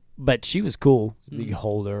 So, but she was cool. You Mm. could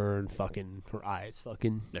hold her and fucking her eyes,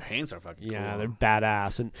 fucking Their hands are fucking yeah, cool. they're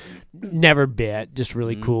badass and never bit. Just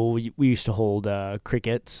really Mhm. cool. We used to hold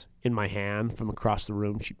crickets in my hand from across the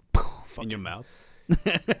room. She in your mouth.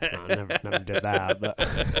 no, never did that, but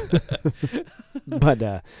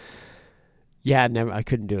yeah, never. I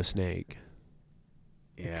couldn't do a snake.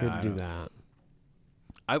 Yeah, Couldn't do that.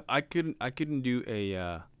 I couldn't do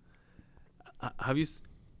a.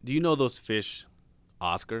 Do you know those fish,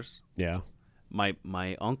 Oscars? Yeah,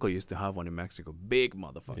 My uncle used to have one in Mexico, big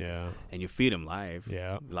motherfucker. yeah, And you feed him live.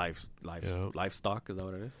 yeah. Yeah. Livestock, is that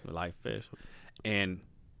what it is? Live fish. And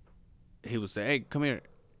he would say, "Hey, come here,"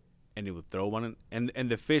 and he would throw one, and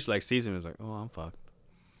the fish like sees him, and is like, "Oh, I'm fucked,"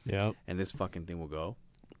 Yep. and this fucking thing will go,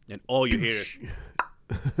 and all you hear is,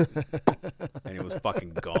 and it was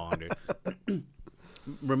fucking gone, dude.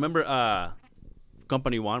 Remember,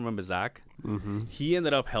 Company One? Remember Zach? Mm-hmm. He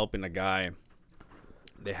ended up helping a guy.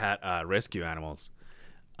 They had rescue animals.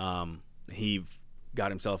 He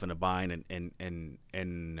got himself in a bind and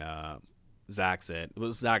Zach said,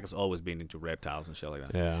 well, Zach has always been into reptiles and shit like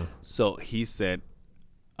that. Yeah. So he said,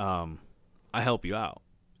 I help you out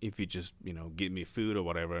if you just, give me food or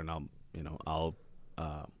whatever, and I'll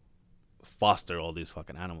foster all these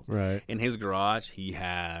fucking animals. Right. In his garage, he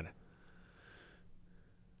had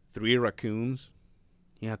 3 raccoons.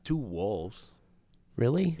 He had 2 wolves.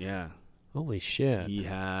 Really? Yeah. Holy shit. He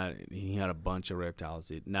had a bunch of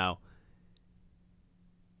reptiles. Now,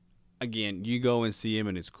 again, you go and see him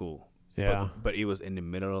and it's cool. Yeah. But it was in the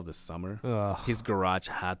middle of the summer. Ugh. His garage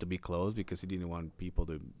had to be closed because he didn't want people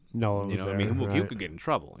to, No, it was there, he right. could get in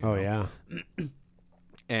trouble. Oh, yeah.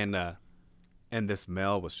 And the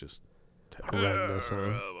smell was just Horrendous,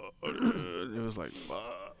 huh? It was like,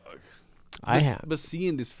 fuck. But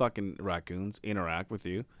seeing these fucking raccoons interact with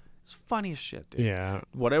you, it's funny as shit, dude. Yeah.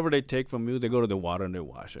 Whatever they take from you, they go to the water and they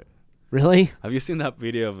wash it. Really? Have you seen that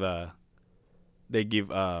video of they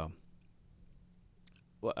give a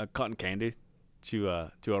cotton candy to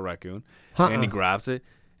a raccoon, and he grabs it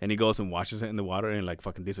and he goes and washes it in the water and like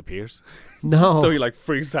fucking disappears. No. So he like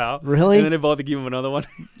freaks out. Really? And then they both give him another one,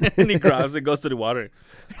 and he grabs it, goes to the water.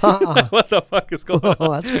 What the fuck is going on?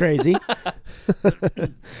 Oh, that's crazy.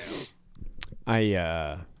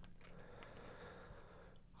 I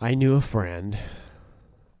knew a friend.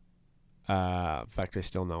 In fact, I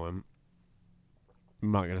still know him.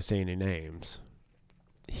 I'm not gonna say any names.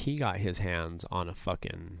 He got his hands on a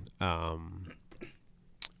fucking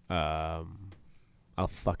a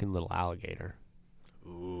fucking little alligator.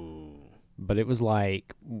 Ooh. But it was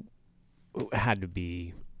like, it had to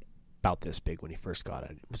be about this big when he first got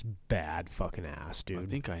it. It was bad fucking ass, dude. I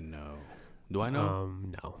think I know. Do I know?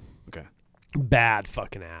 No. Okay. Bad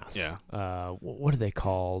fucking ass. Yeah. What are they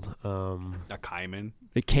called? A caiman.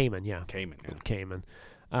 A caiman, yeah. Caiman. Yeah. Caiman.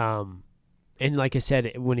 And like I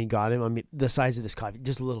said, when he got him, I mean, the size of this coffee,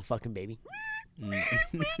 just a little fucking baby.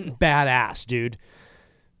 Badass, dude.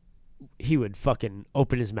 He would fucking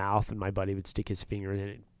open his mouth, and my buddy would stick his finger in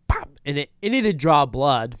it, pop, and it'd draw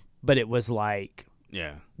blood, but it was like,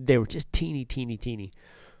 Yeah. they were just teeny, teeny, teeny.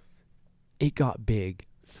 It got big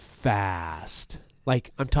fast. Like,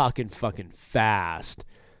 I'm talking fucking fast,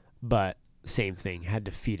 but same thing. Had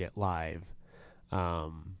to feed it live.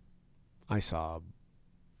 I saw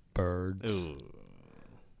birds. Ooh.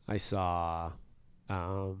 I saw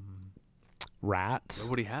rats. Where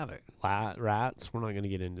would he have it? Rats. We're not going to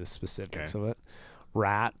get into the specifics Okay. of it.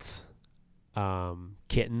 Rats.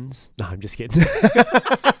 Kittens. No, I'm just kidding.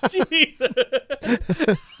 Jesus.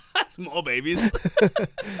 Small babies.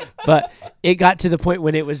 But it got to the point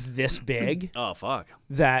when it was this big Oh, fuck.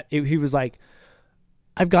 that he was like,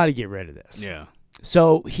 I've got to get rid of this. Yeah.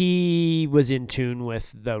 So he was in tune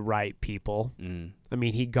with the right people. Mm. I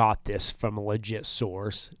mean, he got this from a legit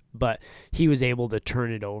source, but he was able to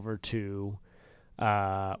turn it over to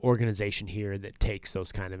organization here that takes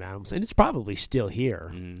those kind of animals, and it's probably still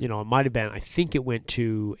here. Mm. It might have been. I think it went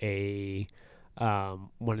to a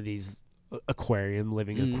one of these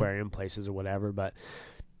living aquarium places or whatever. But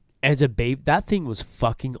as a babe, that thing was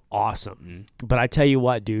fucking awesome. Mm. But I tell you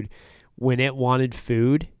what, dude, when it wanted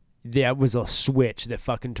food, that was a switch that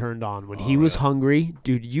fucking turned on. When he was hungry,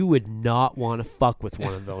 dude, you would not want to fuck with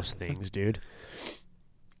one of those things, dude.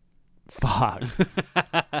 Fuck.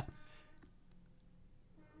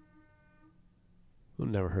 I've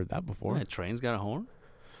never heard that before. Yeah, train's got a horn.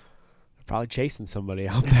 Probably chasing somebody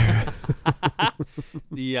out there.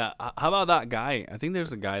 Yeah. How about that guy? I think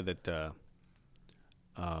there's a guy that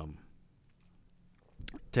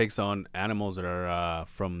takes on animals that are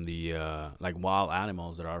from the like wild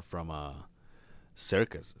animals that are from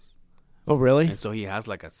circuses. Oh, really? And so he has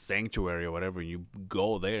like a sanctuary or whatever. You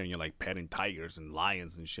go there and you're like petting tigers and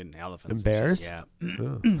lions and shit and elephants And bears? shit. Yeah.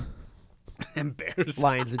 Oh. And bears.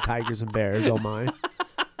 Lions and tigers and bears. Oh, my.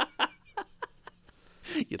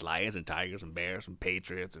 You get lions and tigers and bears and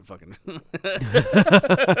patriots and fucking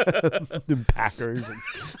And Packers. And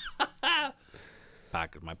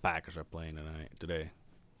Packers. My Packers are playing today.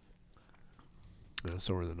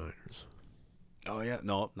 so are the Niners. Oh yeah,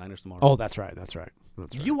 no, Niners tomorrow. Oh, that's right. That's right.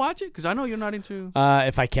 That's right. You watch it? Because I know you're not into.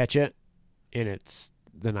 If I catch it and it's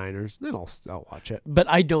the Niners, then I'll watch it. But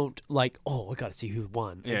I don't like, I got to see who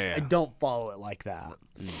won. Yeah. I don't follow it like that.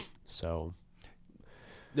 Mm. So,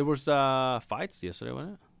 There was fights yesterday,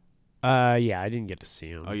 wasn't it? yeah, I didn't get to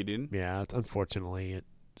see them. Oh, you didn't? Yeah, unfortunately, it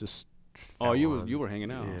just. Oh, fell you on- were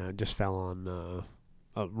hanging out. Yeah, it just fell on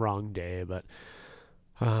a wrong day. But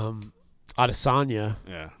Adesanya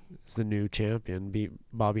Yeah. is the new champion. Beat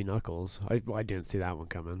Bobby Knuckles. I didn't see that one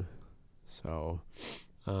coming. So,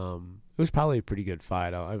 it was probably a pretty good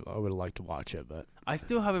fight. I would have liked to watch it, but I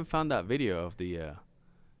still haven't found that video of the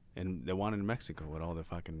and the one in Mexico with all the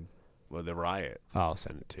fucking the riot. I'll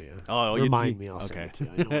send it to you. Oh, remind me. I'll send okay. it to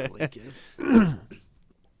you. I know what the link is.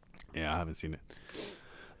 Yeah, I haven't seen it.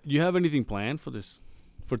 Do you have anything planned for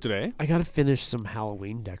today? I gotta finish some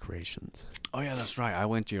Halloween decorations. Oh yeah, that's right. I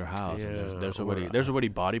went to your house and Yeah, there's already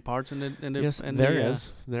body parts in the Yes, in there the,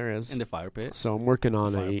 is. There is. in the fire pit. So I'm working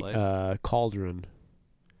on fireplace. a cauldron.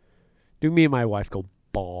 Do me and my wife go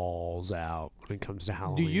balls out when it comes to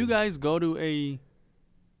Halloween? Do you guys go to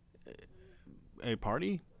a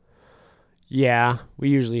party? Yeah, we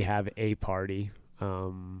usually have a party.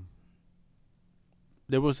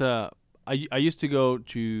 There was I used to go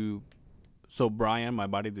to, so Brian, my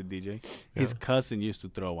buddy, the DJ, his cousin used to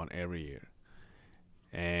throw one every year,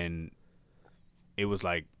 and it was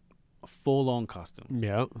like a full-on costume.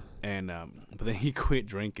 Yep. And but then he quit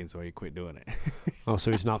drinking, so he quit doing it. Oh,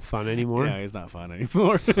 so he's not fun anymore? Yeah, it's not fun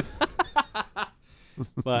anymore.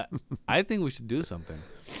 But I think we should do something.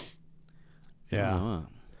 Yeah.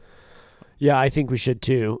 Yeah, I think we should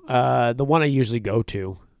too. The one I usually go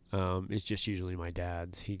to is just usually my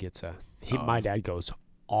dad's. He gets my dad goes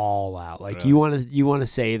all out. Like Really? you want to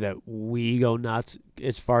say that we go nuts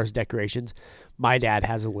as far as decorations. My dad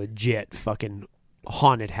has a legit fucking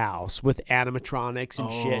haunted house with animatronics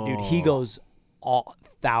and shit, dude. He goes all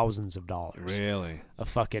thousands of dollars. Really? A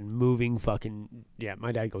fucking moving fucking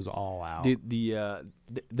my dad goes all out.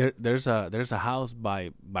 There's a house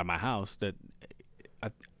by my house that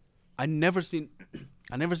I never seen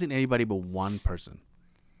anybody but one person.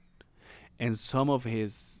 And some of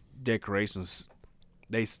his decorations,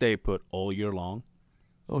 they stay put all year long.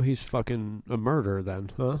 Oh, he's fucking a murderer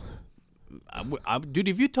then, huh? Dude,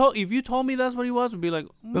 if you told me that's what he was, I'd be like,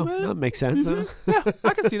 No, "Well, that makes sense. Huh? yeah,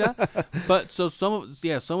 I can see that." But so some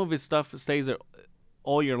of his stuff stays there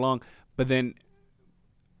all year long. But then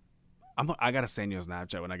I gotta send you a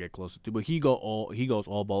Snapchat when I get closer to. But he goes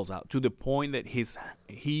all balls out to the point that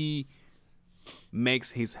he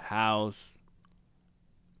makes his house.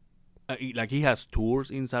 Like he has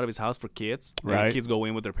tours inside of his house for kids. Right. Like kids go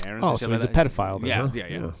in with their parents. Oh, and so shit he's like a pedophile then, Yeah, huh?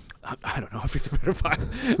 yeah. I don't know if he's a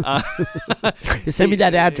pedophile. Send me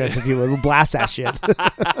that address if you would. We'll blast that shit.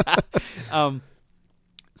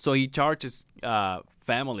 So he charges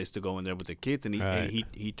families to go in there with the kids, and Right.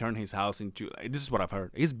 he turned his house into. This is what I've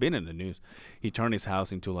heard. He's been in the news. He turned his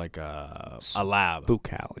house into like a lab. Spook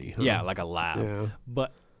alley. Huh? Yeah, like a lab. Yeah.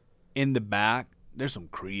 But in the back, there's some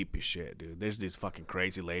creepy shit, dude. There's this fucking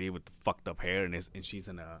crazy lady with fucked up hair, and she's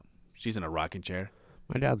in a rocking chair.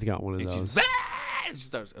 My dad's got one of And those. she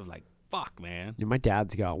starts I'm like, fuck, man. Yeah, my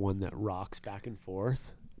dad's got one that rocks back and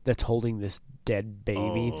forth. That's holding this dead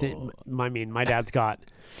baby thing. I mean, my dad's got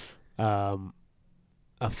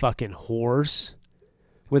a fucking horse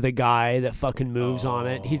with a guy that fucking moves on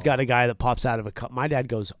it. He's got a guy that pops out of a cup. My dad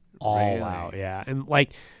goes all Really? out, yeah. And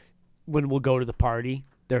like when we'll go to the party,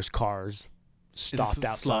 there's cars stopped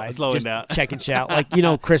outside, slowing just down. checking shit out. Like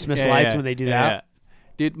Christmas lights when they do that.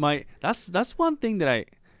 Dude, that's one thing that I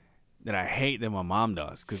hate that my mom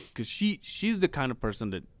does, because she's the kind of person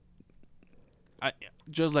that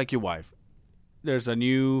just like your wife. There's a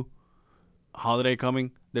new holiday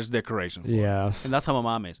coming. There's decoration. For it. Yes. And that's how my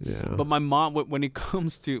mom is. Yeah. But my mom, when it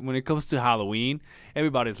comes to Halloween,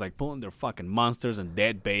 everybody's like pulling their fucking monsters and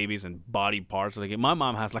dead babies and body parts. Like my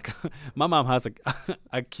mom has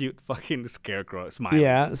a cute fucking scarecrow smiling.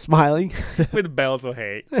 Yeah, smiling. With bells of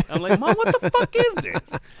hate. I'm like, Mom, what the fuck is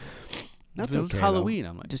this? That's it was okay, Halloween.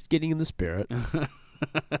 I'm like, Just getting in the spirit.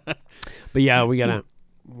 But yeah, we're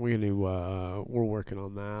working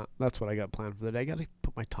on that. That's what I got planned for the day. I got to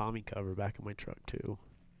put my Tommy cover back in my truck too.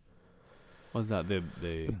 what's that? The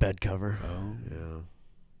bed cover. Oh. Yeah.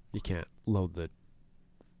 You can't load the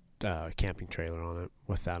camping trailer on it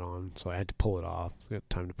with that on, so I had to pull it off. I got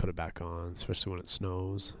time to put it back on, especially when it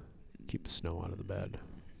snows. Keep the snow out of the bed.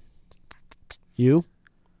 You?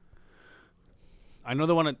 I know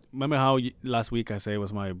the one. Remember how last week I say it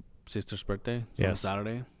was my sister's birthday? On Yes.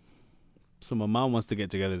 Saturday. So my mom wants to get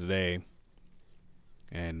together today,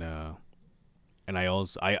 and I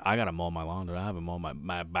gotta mow my lawn. I haven't mowed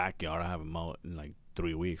my backyard. I haven't mowed in like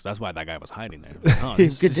 3 weeks. That's why that guy was hiding there. Like, oh, You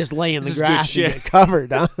this- could just lay in the this is good grass and shit. get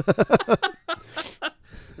covered, huh?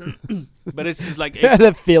 But it's just like Had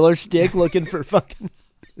a feeler stick looking for fucking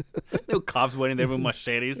no cops waiting there with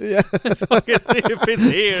machetes. yeah. So I can see if it's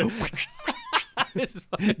here. It's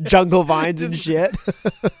jungle vines and shit.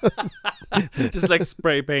 just like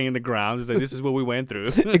spray painting the ground. It's like, this is what we went through.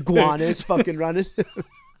 Iguanas fucking running.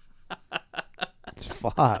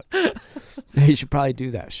 Fuck. You should probably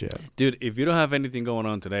do that shit. Dude, if you don't have anything going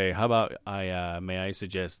on today, how about I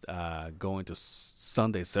suggest going to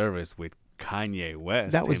Sunday service with Kanye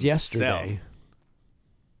West? That was himself. yesterday.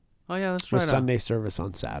 Oh yeah, that's with right. Sunday service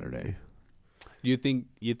on Saturday. You think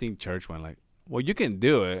church went like, well, you can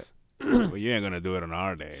do it, but you ain't gonna do it on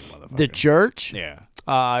our day, motherfucker. The church? Yeah.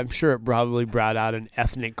 I'm sure it probably brought out an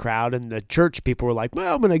ethnic crowd, and the church people were like,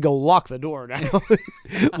 well, I'm going to go lock the door now.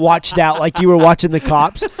 Watched out like you were watching the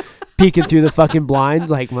cops peeking through the fucking blinds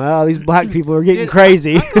like, well, these black people are getting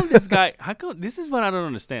crazy. How come this guy, this is what I don't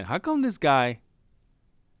understand. How come this guy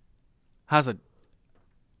has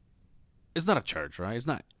it's not a church, right? It's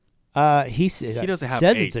not. He doesn't have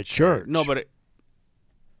says it's a church. No, but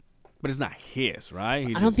it's not his, right?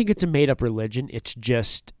 I don't think it's a made-up religion. It's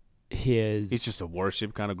just his. It's just a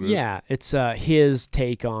worship kind of group. Yeah, it's his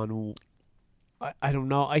take on. I don't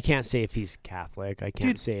know. I can't say if he's Catholic. I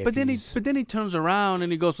can't say if but he's. then he turns around and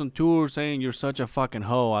he goes on tour saying you're such a fucking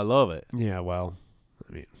hoe. I love it. Yeah, well,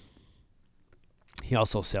 I mean, he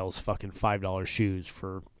also sells fucking $5 shoes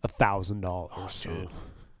for $1,000. Oh, so.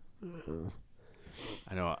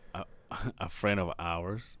 I know a friend of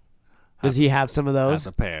ours. Does he have some of those? Has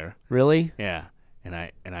a pair. Really? Yeah, and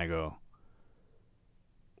I go,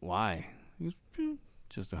 why? He goes,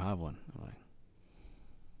 just to have one. I'm like,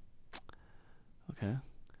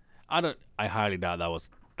 okay. I highly doubt that was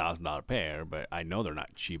 $1,000 pair, but I know they're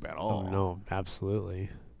not cheap at all. Oh no, absolutely.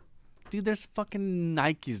 Dude, there's fucking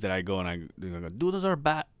Nikes that I go and I go, dude, those are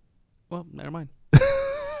bad. Well, never mind.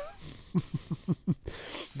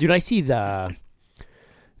 Dude, I see the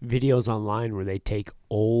videos online where they take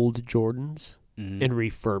old Jordans Mm-hmm. and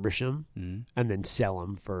refurbish them Mm-hmm. and then sell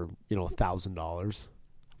them for, $1,000.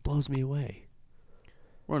 Blows me away.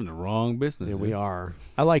 We're in the wrong business. Yeah, dude. we are.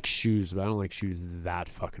 I like shoes, but I don't like shoes that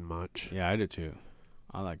fucking much. Yeah, I do too.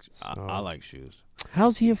 I like So- I like shoes.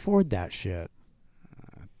 How's he afford that shit?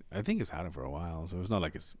 I think he's had it for a while, so it's not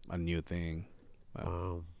like it's a new thing.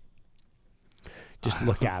 Just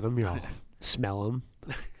look at them, smell them,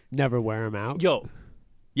 never wear them out. Yo,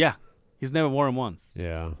 yeah, he's never worn them once.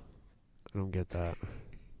 Yeah, I don't get that.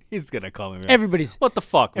 He's gonna call me. Man. Everybody's What the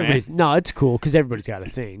fuck, man? no, it's cool because everybody's got a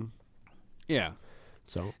thing. Yeah,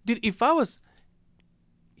 So dude. If I was,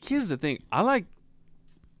 here's the thing. I've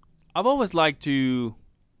always liked to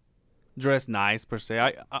dress nice per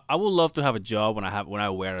se. I would love to have a job when I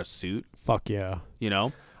wear a suit. fuck yeah, You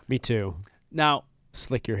know. me too. Now,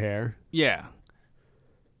 Slick your hair, yeah.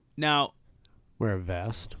 Now, wear a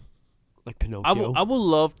vest, like Pinocchio. I would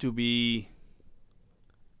love to be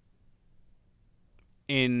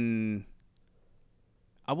in.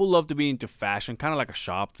 I would love to be into fashion, kind of like a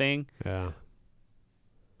shop thing. Yeah,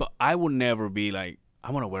 But I would never be like,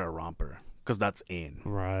 I want to wear a romper because that's in.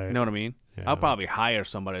 right. You know what I mean? Yeah. I'll probably hire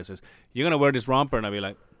somebody that says, you're going to wear this romper. And I'll be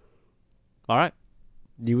like, all right.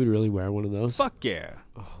 You would really wear one of those? Fuck yeah.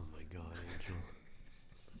 Oh my god,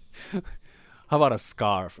 Angel. How about a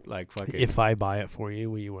scarf? Like fucking. If I buy it for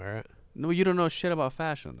you, will you wear it? No, you don't know shit about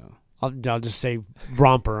fashion, though. I'll just say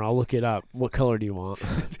romper. I'll look it up. What color do you want?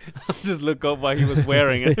 I'll just look up what he was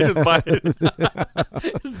wearing and just buy it.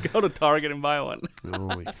 Just go to Target and buy one.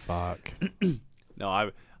 Holy fuck. No,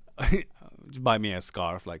 just buy me a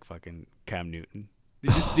scarf like fucking Cam Newton.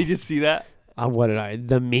 Did you see that? What did I?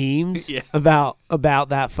 The memes Yeah. about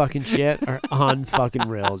that fucking shit are on fucking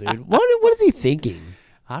real, dude. What is he thinking?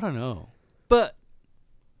 I don't know, but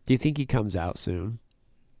Do you think he comes out soon?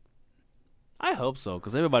 I hope so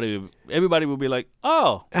because everybody will be like,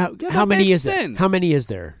 oh, How that many makes is sense. there? How many is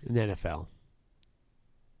there in the NFL?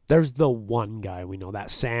 There's the one guy we know,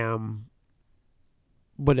 that Sam,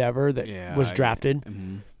 whatever, that was drafted.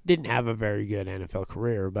 Mm-hmm. Didn't have a very good NFL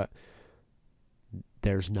career, but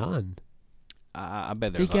there's none. I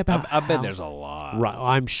bet Think there's. about I bet how- there's a lot. Right,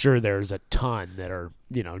 I'm sure there's a ton that are,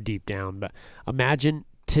 deep down. But imagine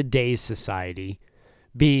today's society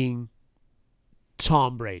being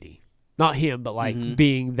Tom Brady. Not him, but like Mhm.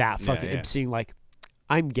 being that fucking, Yeah. seeing like,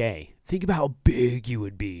 I'm gay. Think about how big you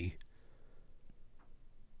would be.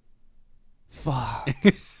 Fuck.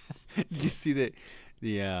 Did you see that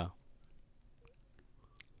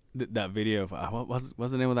video of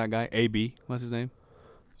what's the name of that guy? AB. What's his name?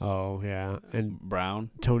 Oh, yeah. And Brown.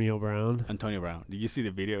 Antonio Brown. Antonio Brown. Did you see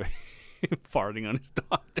the video? Farting on his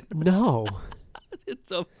doctor. No. It's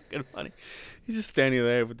so fucking funny. He's just standing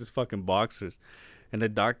there with his fucking boxers, and the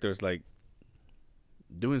doctor's like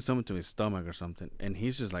doing something to his stomach or something, and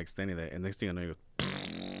he's just like standing there. And next thing I know, he goes,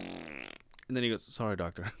 and then he goes, "Sorry,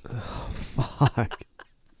 doctor." Fuck.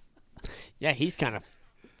 Yeah, he's kind of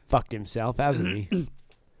fucked himself, hasn't he?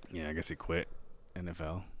 Yeah, I guess he quit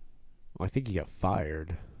NFL. Well, I think he got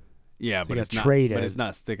fired. Yeah, So but he it's got not. traded. But it's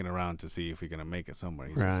not sticking around to see if he's gonna make it somewhere.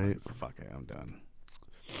 He's Right. just like, fuck it, I'm done.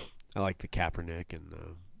 I like the Kaepernick and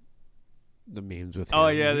the memes with Oh,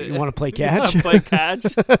 him. yeah, You want to play You wanna catch? play catch.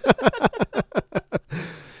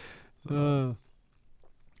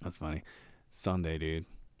 That's funny. Sunday, dude.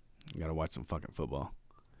 You gotta watch some fucking football.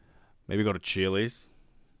 Maybe go to Chili's.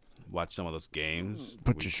 Watch some of those games.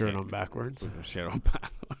 Put your shirt on backwards. Put your shirt on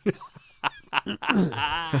backwards.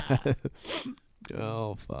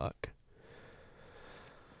 Oh, fuck.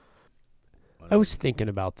 I was thinking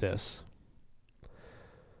about this.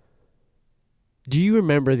 Do you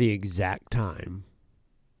remember the exact time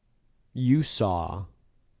you saw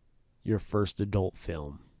your first adult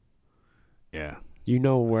film? Yeah. You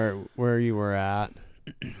know where you were at?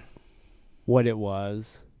 What it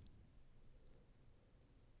was?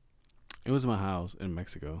 It was my house in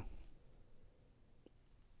Mexico.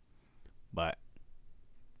 But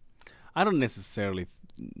I don't necessarily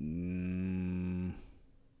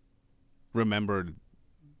remember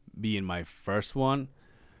being my first one.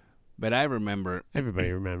 But I remember...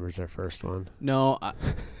 Everybody remembers their first one. No,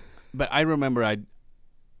 but I remember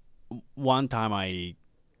one time I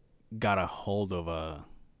got a hold of a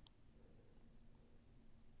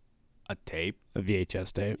tape. A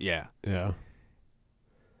VHS tape? Yeah. Yeah.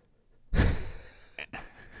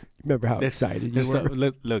 Remember how excited you were?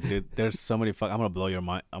 Look, dude, there's so many I'm gonna blow your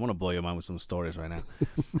mind. I'm gonna blow your mind with some stories right now.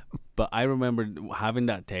 But I remember having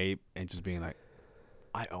that tape and just being like,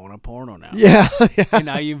 I own a porno now. Yeah. And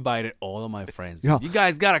I invited all of my friends. Yeah. You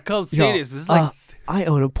guys gotta come see Yeah. this. It's like I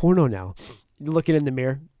own a porno now. You're looking in the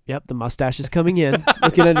mirror. Yep, the mustache is coming in.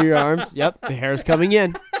 Looking under your arms. Yep, the hair is coming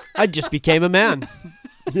in. I just became a man.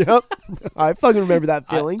 Yep. I fucking remember that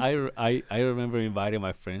feeling. I remember inviting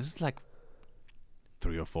my friends. It's like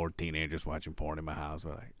 3 or 4 teenagers watching porn in my house.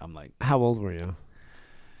 But I'm like, How old were you?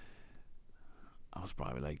 I was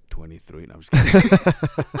probably like 23. And I'm just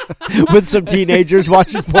kidding. With some teenagers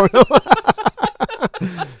watching porno.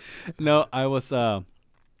 No, I was. I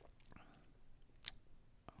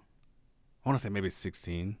want to say maybe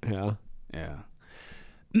 16. Yeah. Yeah.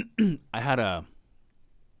 I had a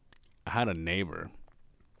neighbor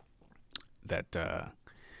that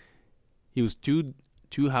he was two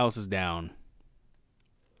houses down,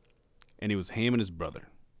 and it was him and his brother.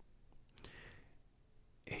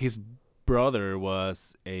 His brother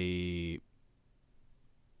was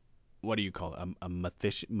what do you call it? A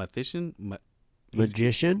magician?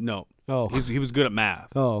 Magician? No. Oh. He was good at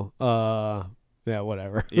math. Oh. Yeah,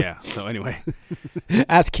 whatever. Yeah. So anyway.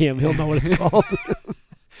 Ask him. He'll know what it's called.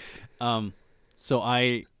 So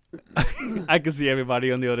I can see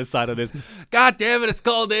everybody on the other side of this. God damn it, it's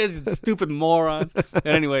called this, you stupid morons. And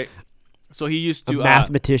anyway, so he used to... A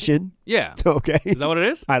mathematician? Yeah. Okay. Is that what it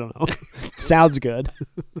is? I don't know. Sounds good.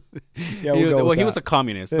 Yeah, he was a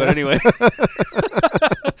communist, but anyway.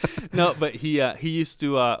 No, but he used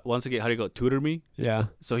to, once again, how do you go, tutor me? Yeah.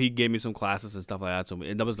 So he gave me some classes and stuff like that. So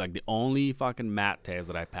and that was like the only fucking math test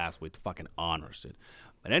that I passed with fucking honors, dude.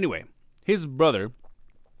 But anyway, his brother,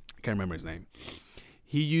 I can't remember his name.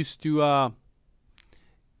 He used to,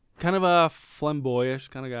 kind of a flamboyish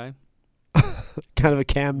kind of guy. Kind of a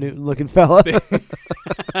Cam Newton looking fella.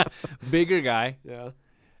 Bigger guy. Yeah.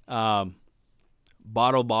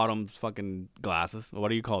 Bottle bottoms fucking glasses. What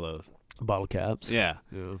do you call those? Bottle caps. Yeah.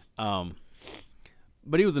 Yeah.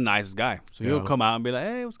 But he was the nicest guy. So he Yeah. would come out and be like,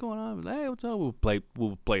 "Hey, what's going on?" Hey, what's up?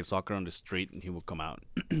 We'll play soccer on the street, and he would come out.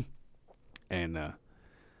 And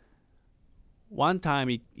one time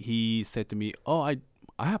he said to me, "Oh, I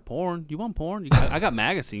have porn. You want porn? I got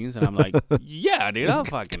magazines." And I'm like, "Yeah, dude. I'll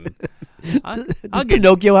fucking. Does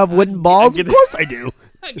Pinocchio have wooden balls? Of course I do.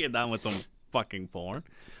 I get down with some fucking porn."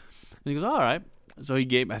 And he goes, "All right." So he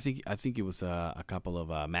gave. I think it was a couple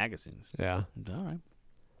of magazines. Yeah. All right.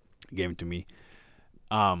 Gave them to me.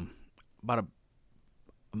 About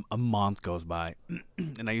a month goes by,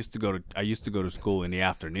 and I used to go to school in the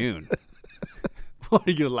afternoon. Why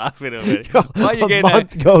are you laughing at me? Why are you A getting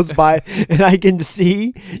month goes by, and I can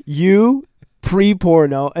see you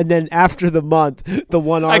pre-porno, and then after the month, the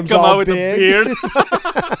one I arm's come all out with big. a beard.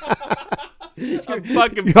 A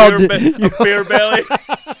fucking You're beer belly.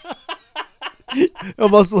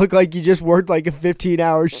 Almost look like you just worked like a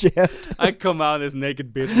 15-hour shift. I come out this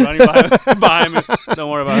naked bitch running behind me. Don't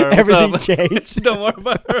worry about her. What's Everything up? changed. Don't worry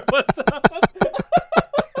about her. What's up?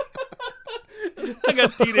 I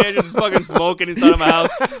got teenagers just fucking smoking inside of my house.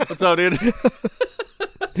 What's up, dude?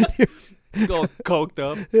 All coked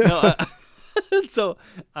up. No,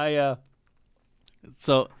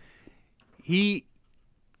 so he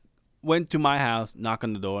went to my house, knocked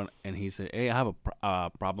on the door, and he said, "Hey, I have a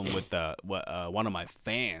problem with one of my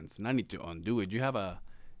fans, and I need to undo it. Do you have a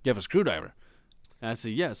screwdriver?" And I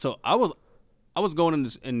said, "Yeah." So I was going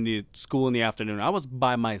in the school in the afternoon. I was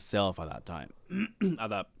by myself at that time, at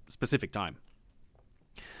that specific time.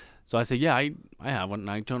 So I said, "Yeah, I have one." And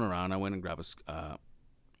I turned around. I went and grabbed a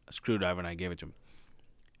screwdriver, and I gave it to him.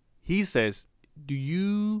 He says,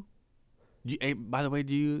 hey, by the way,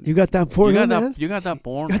 you got that porn, man? You got that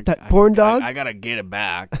porn? You got that porn, dog? I gotta get it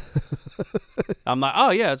back. I'm like,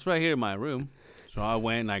 oh yeah, it's right here in my room. So I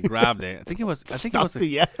went and I grabbed it. I think it was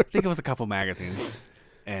a couple magazines,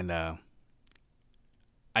 and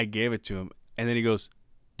I gave it to him, and then he goes,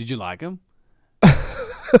 "Did you like him?"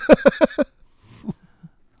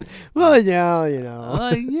 Well, yeah, you know. I'm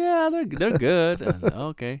like, yeah, they're good. I was like,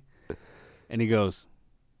 okay. And he goes,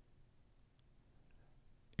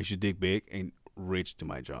 "Is your dick big and reach to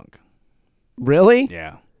my junk?" Really?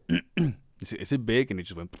 Yeah. Is it big? And he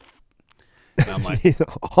just went. And I'm like,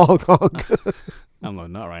 honk, honk. I'm like,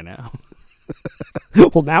 not right now.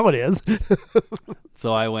 Well, now it is.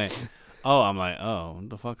 So I went, I'm like, what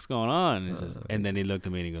the fuck's going on? And, he says, and then he looked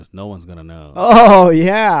at me and he goes, no one's going to know. Oh,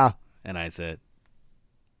 yeah. And I said,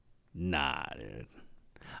 nah, dude.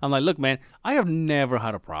 I'm like, look, man, I have never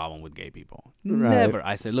had a problem with gay people. Right. Never.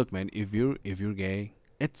 I said, look, man, if you're gay,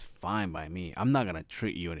 it's fine by me. I'm not going to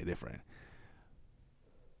treat you any different.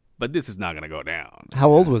 But this is not going to go down. How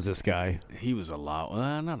old was this guy? He was not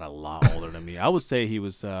a lot older than me. I would say he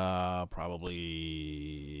was probably,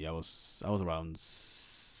 I was around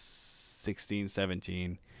 16,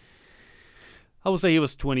 17. I would say he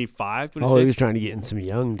was 25, 26. Oh, he was trying to get in some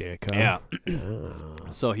young dick, huh? Yeah.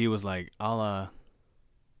 So he was like, no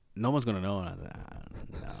one's going to know. And I was like,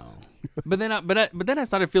 no. But then I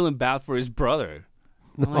started feeling bad for his brother.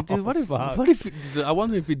 I'm like, dude, what if I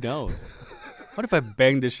wonder if he knows. What if I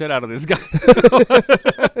bang the shit out of this guy?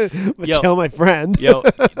 Tell my friend.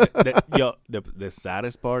 The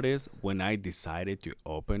saddest part is when I decided to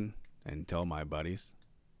open and tell my buddies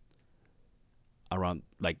around,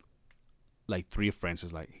 like 3 friends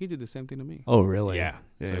is like, he did the same thing to me. Oh, really? Yeah.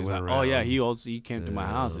 Yeah, So he's like, he came to my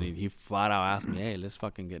house and he flat out asked me, hey, let's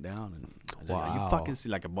fucking get down. And wow. You fucking see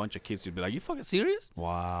like a bunch of kids would be like, you fucking serious?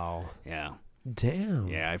 Wow. Yeah. Damn.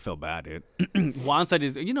 Yeah, I felt bad, dude. Once I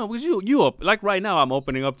just, because you like right now, I'm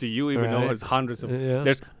opening up to you, even though there's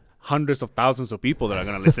there's hundreds of thousands of people that are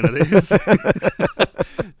gonna listen to this.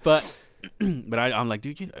 but I'm like,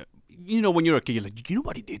 dude, when you're a kid, you're like, you know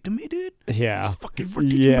what he did to me, dude? Yeah. He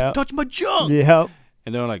fucking touch my junk. Yep.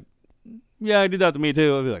 And they're like, yeah, he did that to me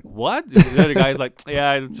too. I'll be like, what? The other guy's like,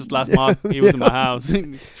 yeah, just last month he was in my house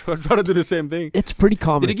trying to do the same thing. It's pretty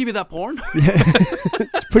common. Did he give you that porn? Yeah.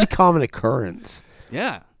 It's a pretty common occurrence.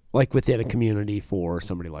 Yeah. Like within a community for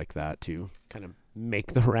somebody like that to kind of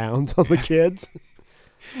make the rounds on the kids.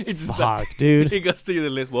 It's just fuck, dude. He goes to the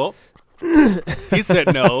list. Well, he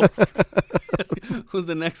said no. Who's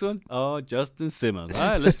the next one? Oh, Justin Simmons.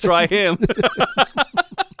 All right, let's try him.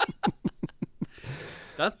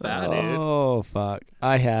 That's bad, dude. Oh, fuck.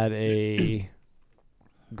 I had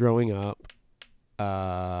growing up,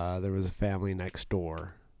 there was a family next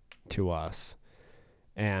door to us.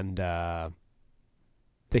 And the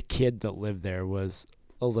kid that lived there was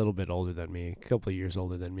a little bit older than me, a couple of years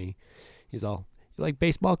older than me. He's all, you like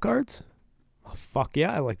baseball cards? Oh, fuck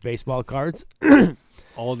yeah, I like baseball cards.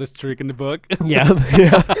 Oldest trick in the book. Yeah.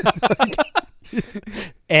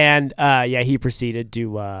 And, he proceeded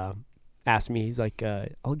to ask me, he's like,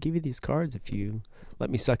 I'll give you these cards if you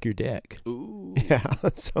let me suck your dick. Ooh. Yeah.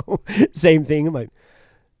 So, same thing. I'm like,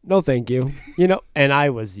 no, thank you. And I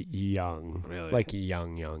was young. Really? Like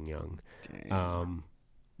young. Damn.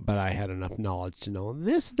 But I had enough knowledge to know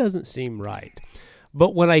this doesn't seem right.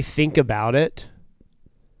 But when I think about it,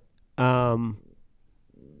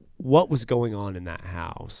 what was going on in that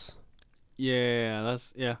house? Yeah,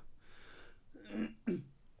 that's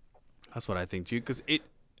what I think too. Because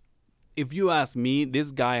if you ask me, this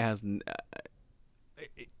guy has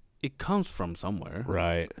it comes from somewhere,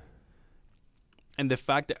 Right. and the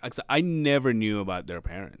fact that I never knew about their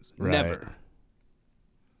parents, Right. never.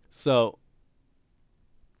 So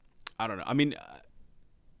I don't know. I mean,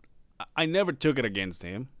 I never took it against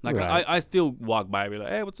him. Like Right. I still walk by and be like,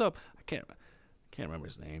 hey, what's up? I can't remember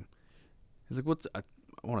his name. He's like, what's? I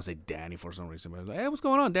want to say Danny for some reason. But I was like, hey, what's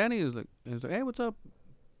going on, Danny? He was like, hey, what's up?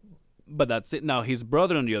 But that's it. Now his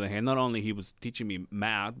brother, on the other hand, not only he was teaching me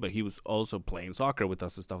math, but he was also playing soccer with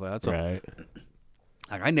us and stuff like that. So Right.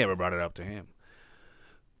 like, I never brought it up to him.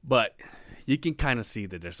 But you can kind of see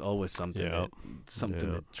that there's always something Yep.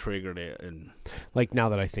 that triggered it. And Like, now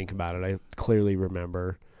that I think about it, I clearly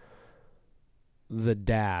remember the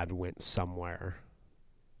dad went somewhere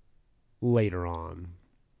later on,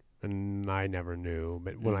 and I never knew.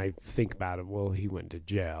 But when I think about it, well, he went to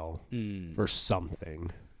jail for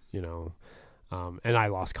something, and I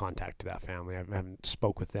lost contact to that family. I haven't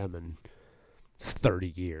spoke with them in 30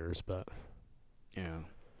 years, but yeah,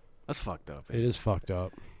 that's fucked up. it is fucked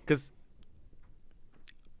up. Because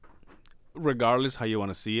regardless how you want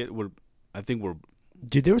to see it, I think we're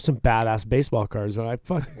Dude, there were some badass baseball cards, and I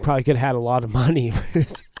probably could have had a lot of money.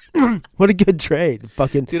 What a good trade.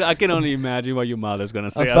 Fucking dude. I can only imagine what your mother's gonna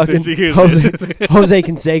say a after fucking she hears Jose it.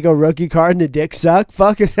 Canseco rookie card and a dick suck.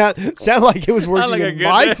 Fuck, it sound like it was working like a in good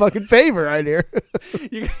my day. fucking favor right here.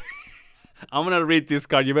 I'm gonna read this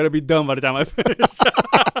card. You better be done by the time I finish.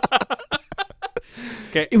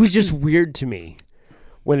 Okay. It was just weird to me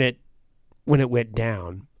when it went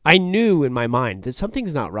down. I knew in my mind that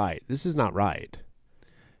something's not right. This is not right.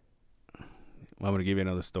 I'm gonna give you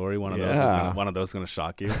another story. One of those is gonna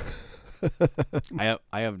shock you. I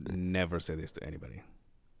have never said this to anybody.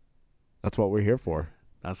 That's what we're here for.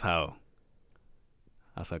 That's how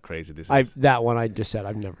crazy this is. That one I just said.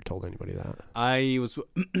 I've never told anybody that. I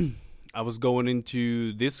was going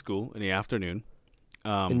into this school in the afternoon.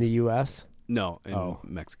 In the U.S.? No, in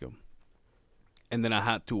Mexico. And then I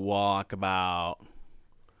had to walk about,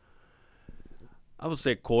 I would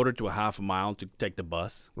say, a quarter to a half a mile to take the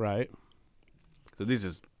bus. Right. So this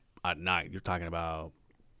is at night. You're talking about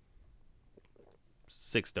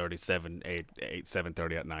 6:30,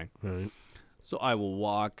 7:30 at night. Right. So I will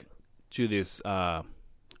walk to this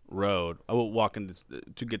road. I will walk in this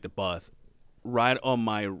to get the bus. Right on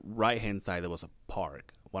my right-hand side, there was a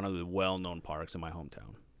park, one of the well-known parks in my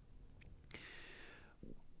hometown.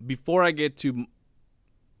 Before I get to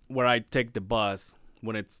where I take the bus,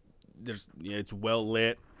 when it's well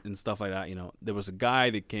lit and stuff like that, there was a guy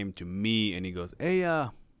that came to me and he goes, "Hey,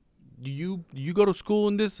 do you go to school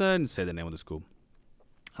in this?" And say the name of the school.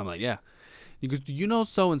 I'm like, "Yeah." He goes, "Do you know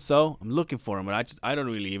so and so? I'm looking for him, but I don't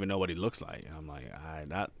really even know what he looks like." And I'm like,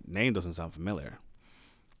 "That name doesn't sound familiar."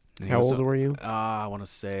 How old were you? I want to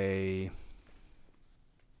say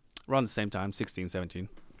around the same time, 16, 17.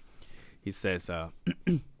 He says,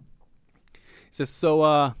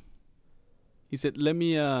 he said, let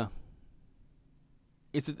me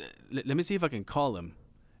see if I can call him.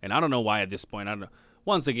 And I don't know why at this point. I don't know.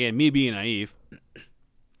 Once again, me being naive,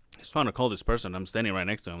 he's trying to call this person. I'm standing right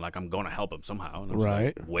next to him like I'm going to help him somehow. And I'm just,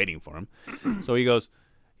 like, waiting for him. So he goes,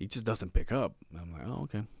 he just doesn't pick up. I'm like, "Oh,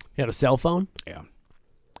 okay." You had a cell phone? Yeah.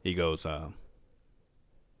 He goes,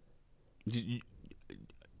 do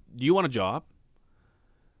you want a job?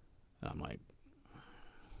 And I'm like,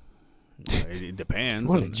 it depends.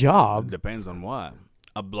 What a job? Depends on what.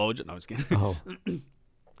 A blowjob? No, I was kidding. Oh.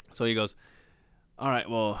 So he goes, "All right,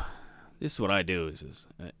 well, this is what I do." He says,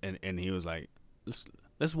 and he was like,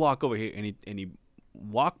 let's walk over here. And he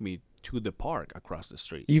walked me to the park across the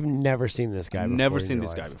street. You've never seen this guy before? Never seen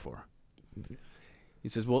this guy before. He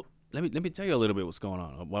says, "Well, let me tell you a little bit what's going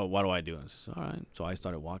on. What do I do?" I says, "All right." So I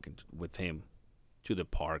started walking with him to the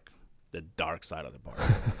park, the dark side of the park.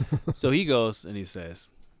 So he goes and he says,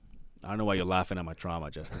 "I don't know why you're laughing at my trauma,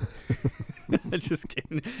 Justin." Just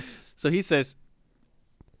kidding. So he says,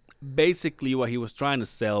 basically what he was trying to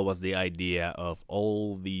sell was the idea of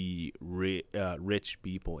all the rich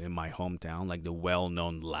people in my hometown, like the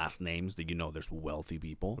well-known last names that there's wealthy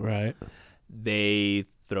people. Right. They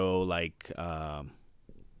throw like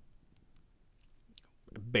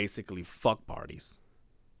basically fuck parties.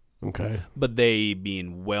 Okay. But they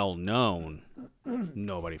being well known,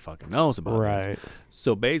 nobody fucking knows about this. Right.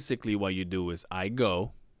 So basically what you do is I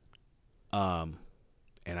go and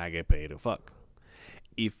I get paid to fuck.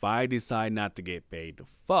 If I decide not to get paid to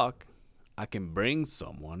fuck, I can bring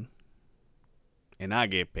someone and I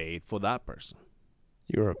get paid for that person.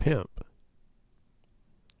 You're a pimp.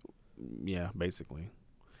 Yeah, basically.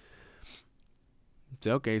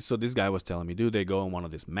 So, okay, so this guy was telling me, dude, they go in one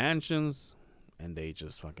of these mansions and they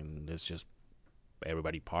just it's just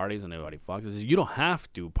everybody parties and everybody fucks. He says, you don't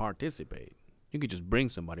have to participate. You could just bring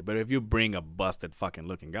somebody. But if you bring a busted fucking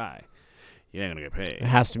looking guy, you ain't gonna get paid. It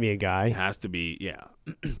has to be a guy. It has to be, yeah.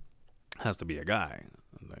 Has to be a guy.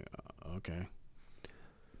 I'm like, okay.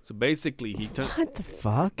 So basically, he took What the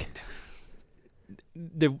fuck?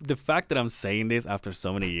 the fact that I'm saying this after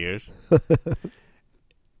so many years.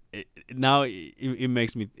 It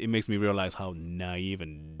makes me realize how naive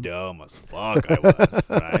and dumb as fuck I was,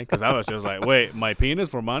 right? Because I was just like, wait, my penis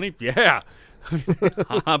for money? Yeah,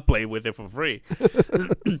 I play with it for free.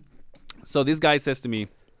 So this guy says to me,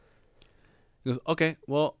 he goes, okay,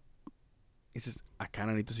 well, he says, I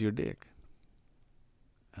kind of need to see your dick.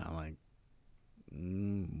 And I'm like,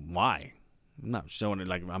 why? I'm not showing it.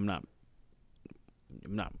 Like I'm not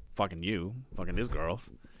fucking you, fucking this girl.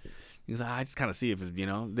 He goes, I just kind of see if it's,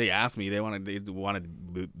 they asked me, they wanted big, they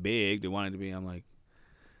wanted to be. I'm like,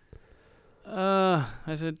 I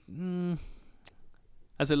said,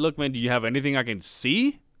 look, man, do you have anything I can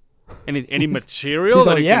see? Any material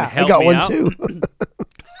that like, can help I got me one out? too.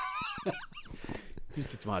 He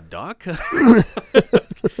said, "It's my duck."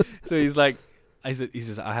 So he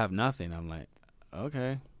says, "I have nothing." I'm like,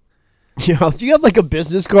 "Okay." Yeah, do you have like a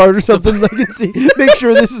business card or something that I can see? Make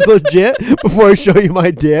sure this is legit before I show you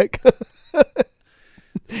my dick.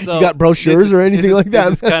 So You got brochures or anything like that?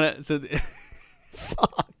 This is kind of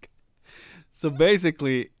Fuck. So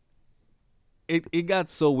basically, it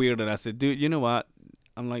got so weird that I said, "Dude, you know what?"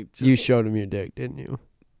 I'm like, You showed him your dick, didn't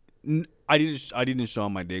you? I didn't show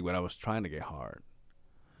him my dick, but I was trying to get hard.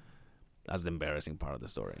 That's the embarrassing part of the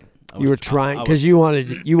story. You were trying because you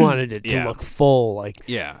wanted it to Yeah. look full, like.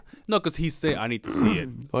 Yeah. No, because he said I need to see it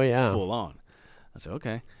Oh yeah. full on. I said,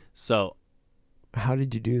 okay. So How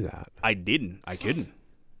did you do that? I couldn't.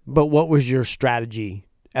 But what was your strategy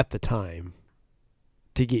at the time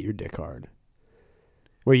to get your dick hard?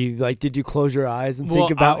 Were you like, did you close your eyes and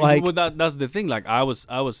think about that's the thing. Like I was,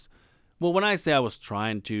 well, when I say I was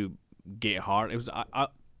trying to get hard, it was,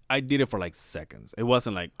 I did it for like seconds. It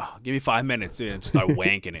wasn't like, oh, give me 5 minutes and start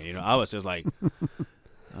wanking it. I was just like,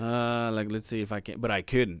 let's see if I can, but I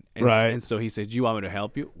couldn't. And, Right. And so he said, "Do you want me to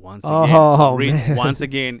help you?" Once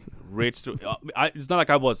again, reach through. It's not like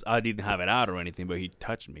I didn't have it out or anything, but he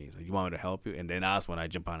touched me. He's like, "You want me to help you?" And then that's when I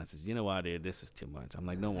jump on and says, "You know what, dude? This is too much." I'm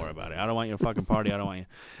like, "Don't worry about it. I don't want your fucking party. I don't want you."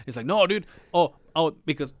 It's like, "No, dude. Oh,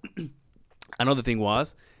 because another thing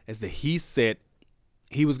is that he said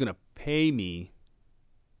he was gonna pay me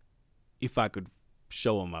if I could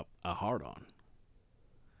show him a hard on.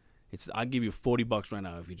 It's I'll give you $40 right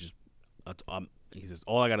now if you just. He says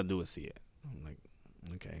all I gotta do is see it. I'm like,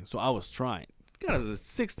 okay. So I was trying. Got a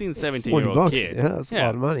 16, 17-year-old $40. kid. Yeah, that's a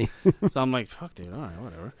lot of money. So I'm like, fuck, dude. All right,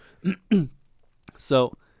 whatever.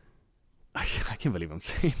 So I can't believe I'm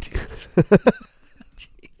saying this.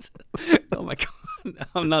 Jesus. Oh my god.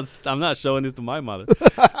 I'm not showing this to my mother.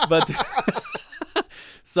 But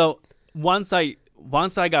so once I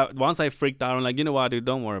freaked out, I'm like, you know what, dude,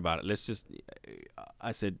 don't worry about it.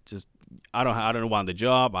 I said, just, I don't want the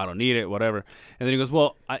job. I don't need it, whatever. And then he goes,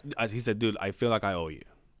 well, he said, dude, I feel like I owe you.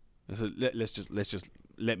 I said, let's just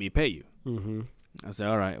let me pay you. Mm-hmm. I said,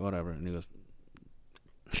 all right, whatever. And he goes,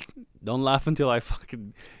 don't laugh until I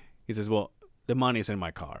fucking, he says, well, the money's in my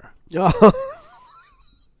car.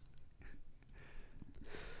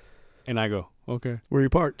 And I go, okay. Where you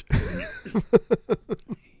parked?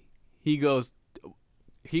 He goes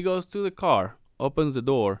to the car, opens the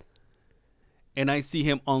door, and I see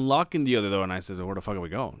him unlocking the other door. And I said, where the fuck are we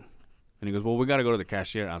going? And he goes, well, we got to go to the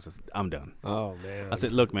cashier. I said, I'm done. Oh, man. I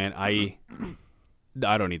said, look, man, I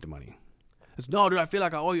don't need the money. He said, no, dude, I feel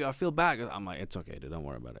like I owe you. I feel bad. I'm like, it's okay, dude. Don't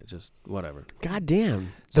worry about it. Just whatever. God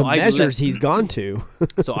damn. So The I measures he's gone to.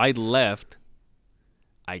 So I left.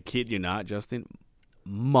 I kid you not, Justin.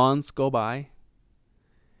 Months go by,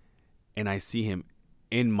 and I see him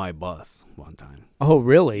in my bus one time. Oh,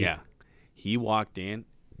 really? Yeah. He walked in,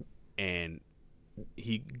 and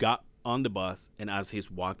he got on the bus, and as he's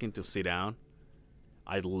walking to sit down,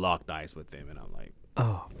 I locked eyes with him, and I'm like,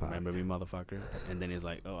 oh, fuck. remember me, motherfucker? And then he's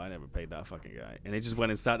like, oh, I never paid that fucking guy. And they just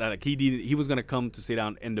went and sat down. Like, he was going to come to sit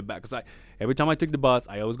down in the back. Because every time I took the bus,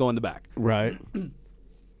 I always go in the back. Right.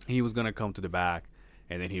 He was going to come to the back,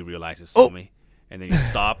 and then he realized he saw me. And then he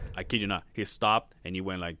stopped. I kid you not. He stopped, and he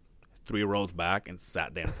went like 3 rows back and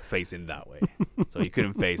sat there facing that way. So he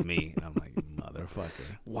couldn't face me. And I'm like,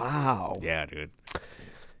 motherfucker. Wow. Yeah, dude.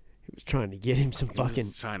 He was trying to get him some He fucking...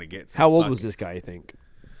 was trying to get some How old fucking- was this guy, you think?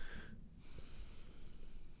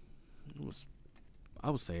 I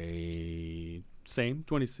would say same,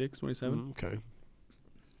 26, 27. Okay.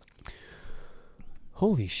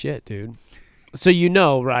 Holy shit, dude. So you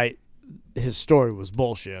know, right, his story was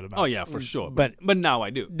bullshit about Oh, yeah, for sure. But But now I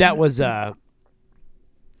do. that was at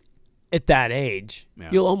that age, Yeah.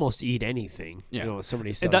 you'll almost eat anything. Yeah. You know, if somebody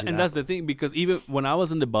And, sells and that's the thing, because even when I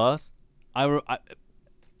was in the bus, I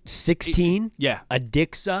 16, yeah, a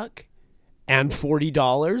dick suck, and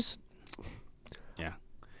 $40. yeah.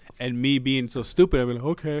 And me being so stupid, I'd be like,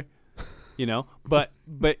 okay. But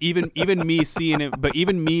even me seeing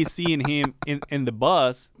him in the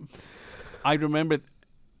bus, I remember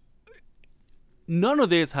none of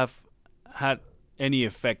this have had any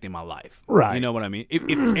effect in my life. Right. You know what I mean? If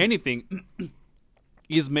anything,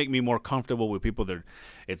 is make me more comfortable with people that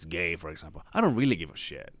it's gay, for example. I don't really give a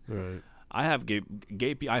shit. Right. I have gay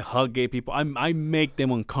people. I hug gay people. I make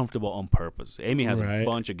them uncomfortable on purpose. Amy has Right. a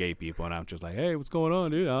bunch of gay people, and I'm just like, hey, what's going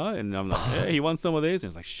on, dude? Huh? And I'm like, hey, you want some of this? And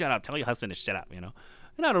it's like, shut up. Tell your husband to shut up, And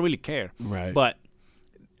I don't really care. Right. But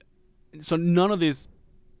so none of this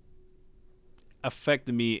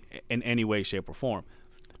affected me in any way, shape, or form.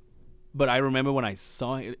 But I remember when I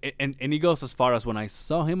saw him, and he goes as far as when I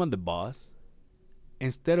saw him on the bus,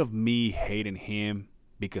 instead of me hating him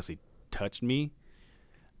because he touched me,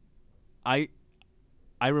 I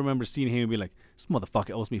remember seeing him and be like, this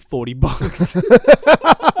motherfucker owes me $40.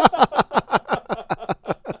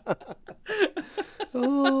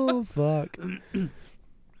 Oh fuck!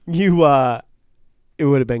 You it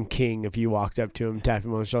would have been king if you walked up to him, tapped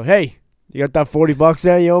him on the shoulder. Hey, you got that $40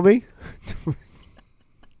 there you owe me?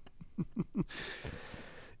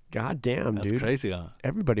 God damn, That's dude! crazy, huh?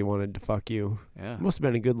 Everybody wanted to fuck you. Yeah. You must have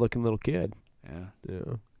been a good-looking little kid. Yeah.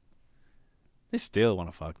 Yeah. They still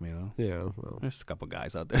want to fuck me, though. Yeah. Well. There's a couple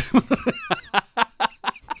guys out there.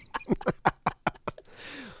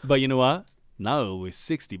 But you know what? Now it was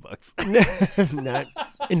 $60. Not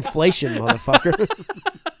inflation, motherfucker.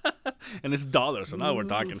 And it's dollars, so now we're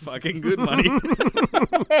talking fucking good money.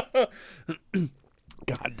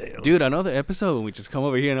 God damn. Dude, another episode when we just come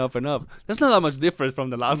over here and up and up. There's not that much difference from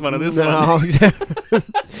the last one of this one. No,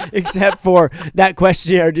 except for that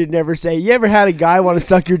questionnaire did never say, you ever had a guy want to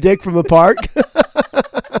suck your dick from the park?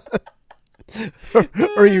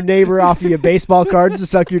 or your neighbor offer you baseball cards to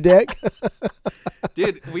suck your dick?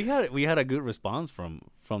 Dude, we had a good response from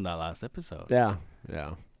that last episode. Yeah.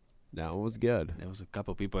 No, it was good. There was a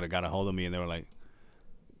couple people that got a hold of me and they were like,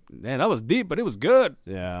 man, that was deep, but it was good.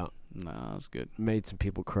 Yeah. No, it was good. Made some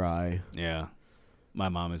people cry. Yeah. My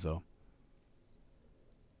mom is though.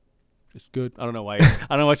 It's good. I don't know why. I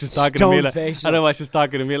don't know why she's talking to me like. I don't know why she's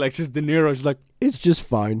talking to me like she's De Niro. She's like, it's just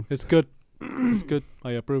fine. it's good. It's good.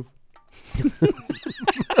 I approve.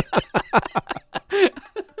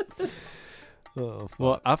 Oh, fuck.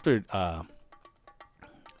 Well, after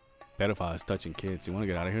pedophiles touching kids, you want to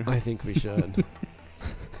get out of here? I think we should.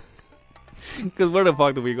 Because where the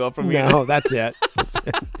fuck do we go from here? No, that's it. That's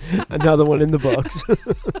it. Another one in the books.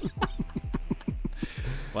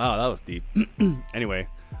 Wow, that was deep. Anyway,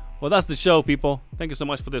 well, that's the show, people. Thank you so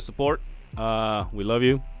much for the support. We love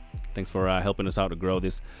you. Thanks for helping us out to grow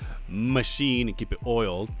this machine and keep it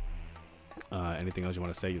oiled. Anything else you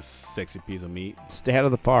want to say, you sexy piece of meat? Stay out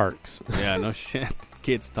of the parks. Yeah, no shit.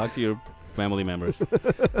 Kids, talk to your family members.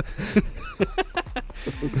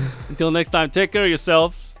 Until next time, take care of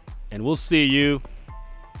yourselves, and we'll see you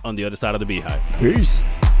on the other side of the beehive. Peace.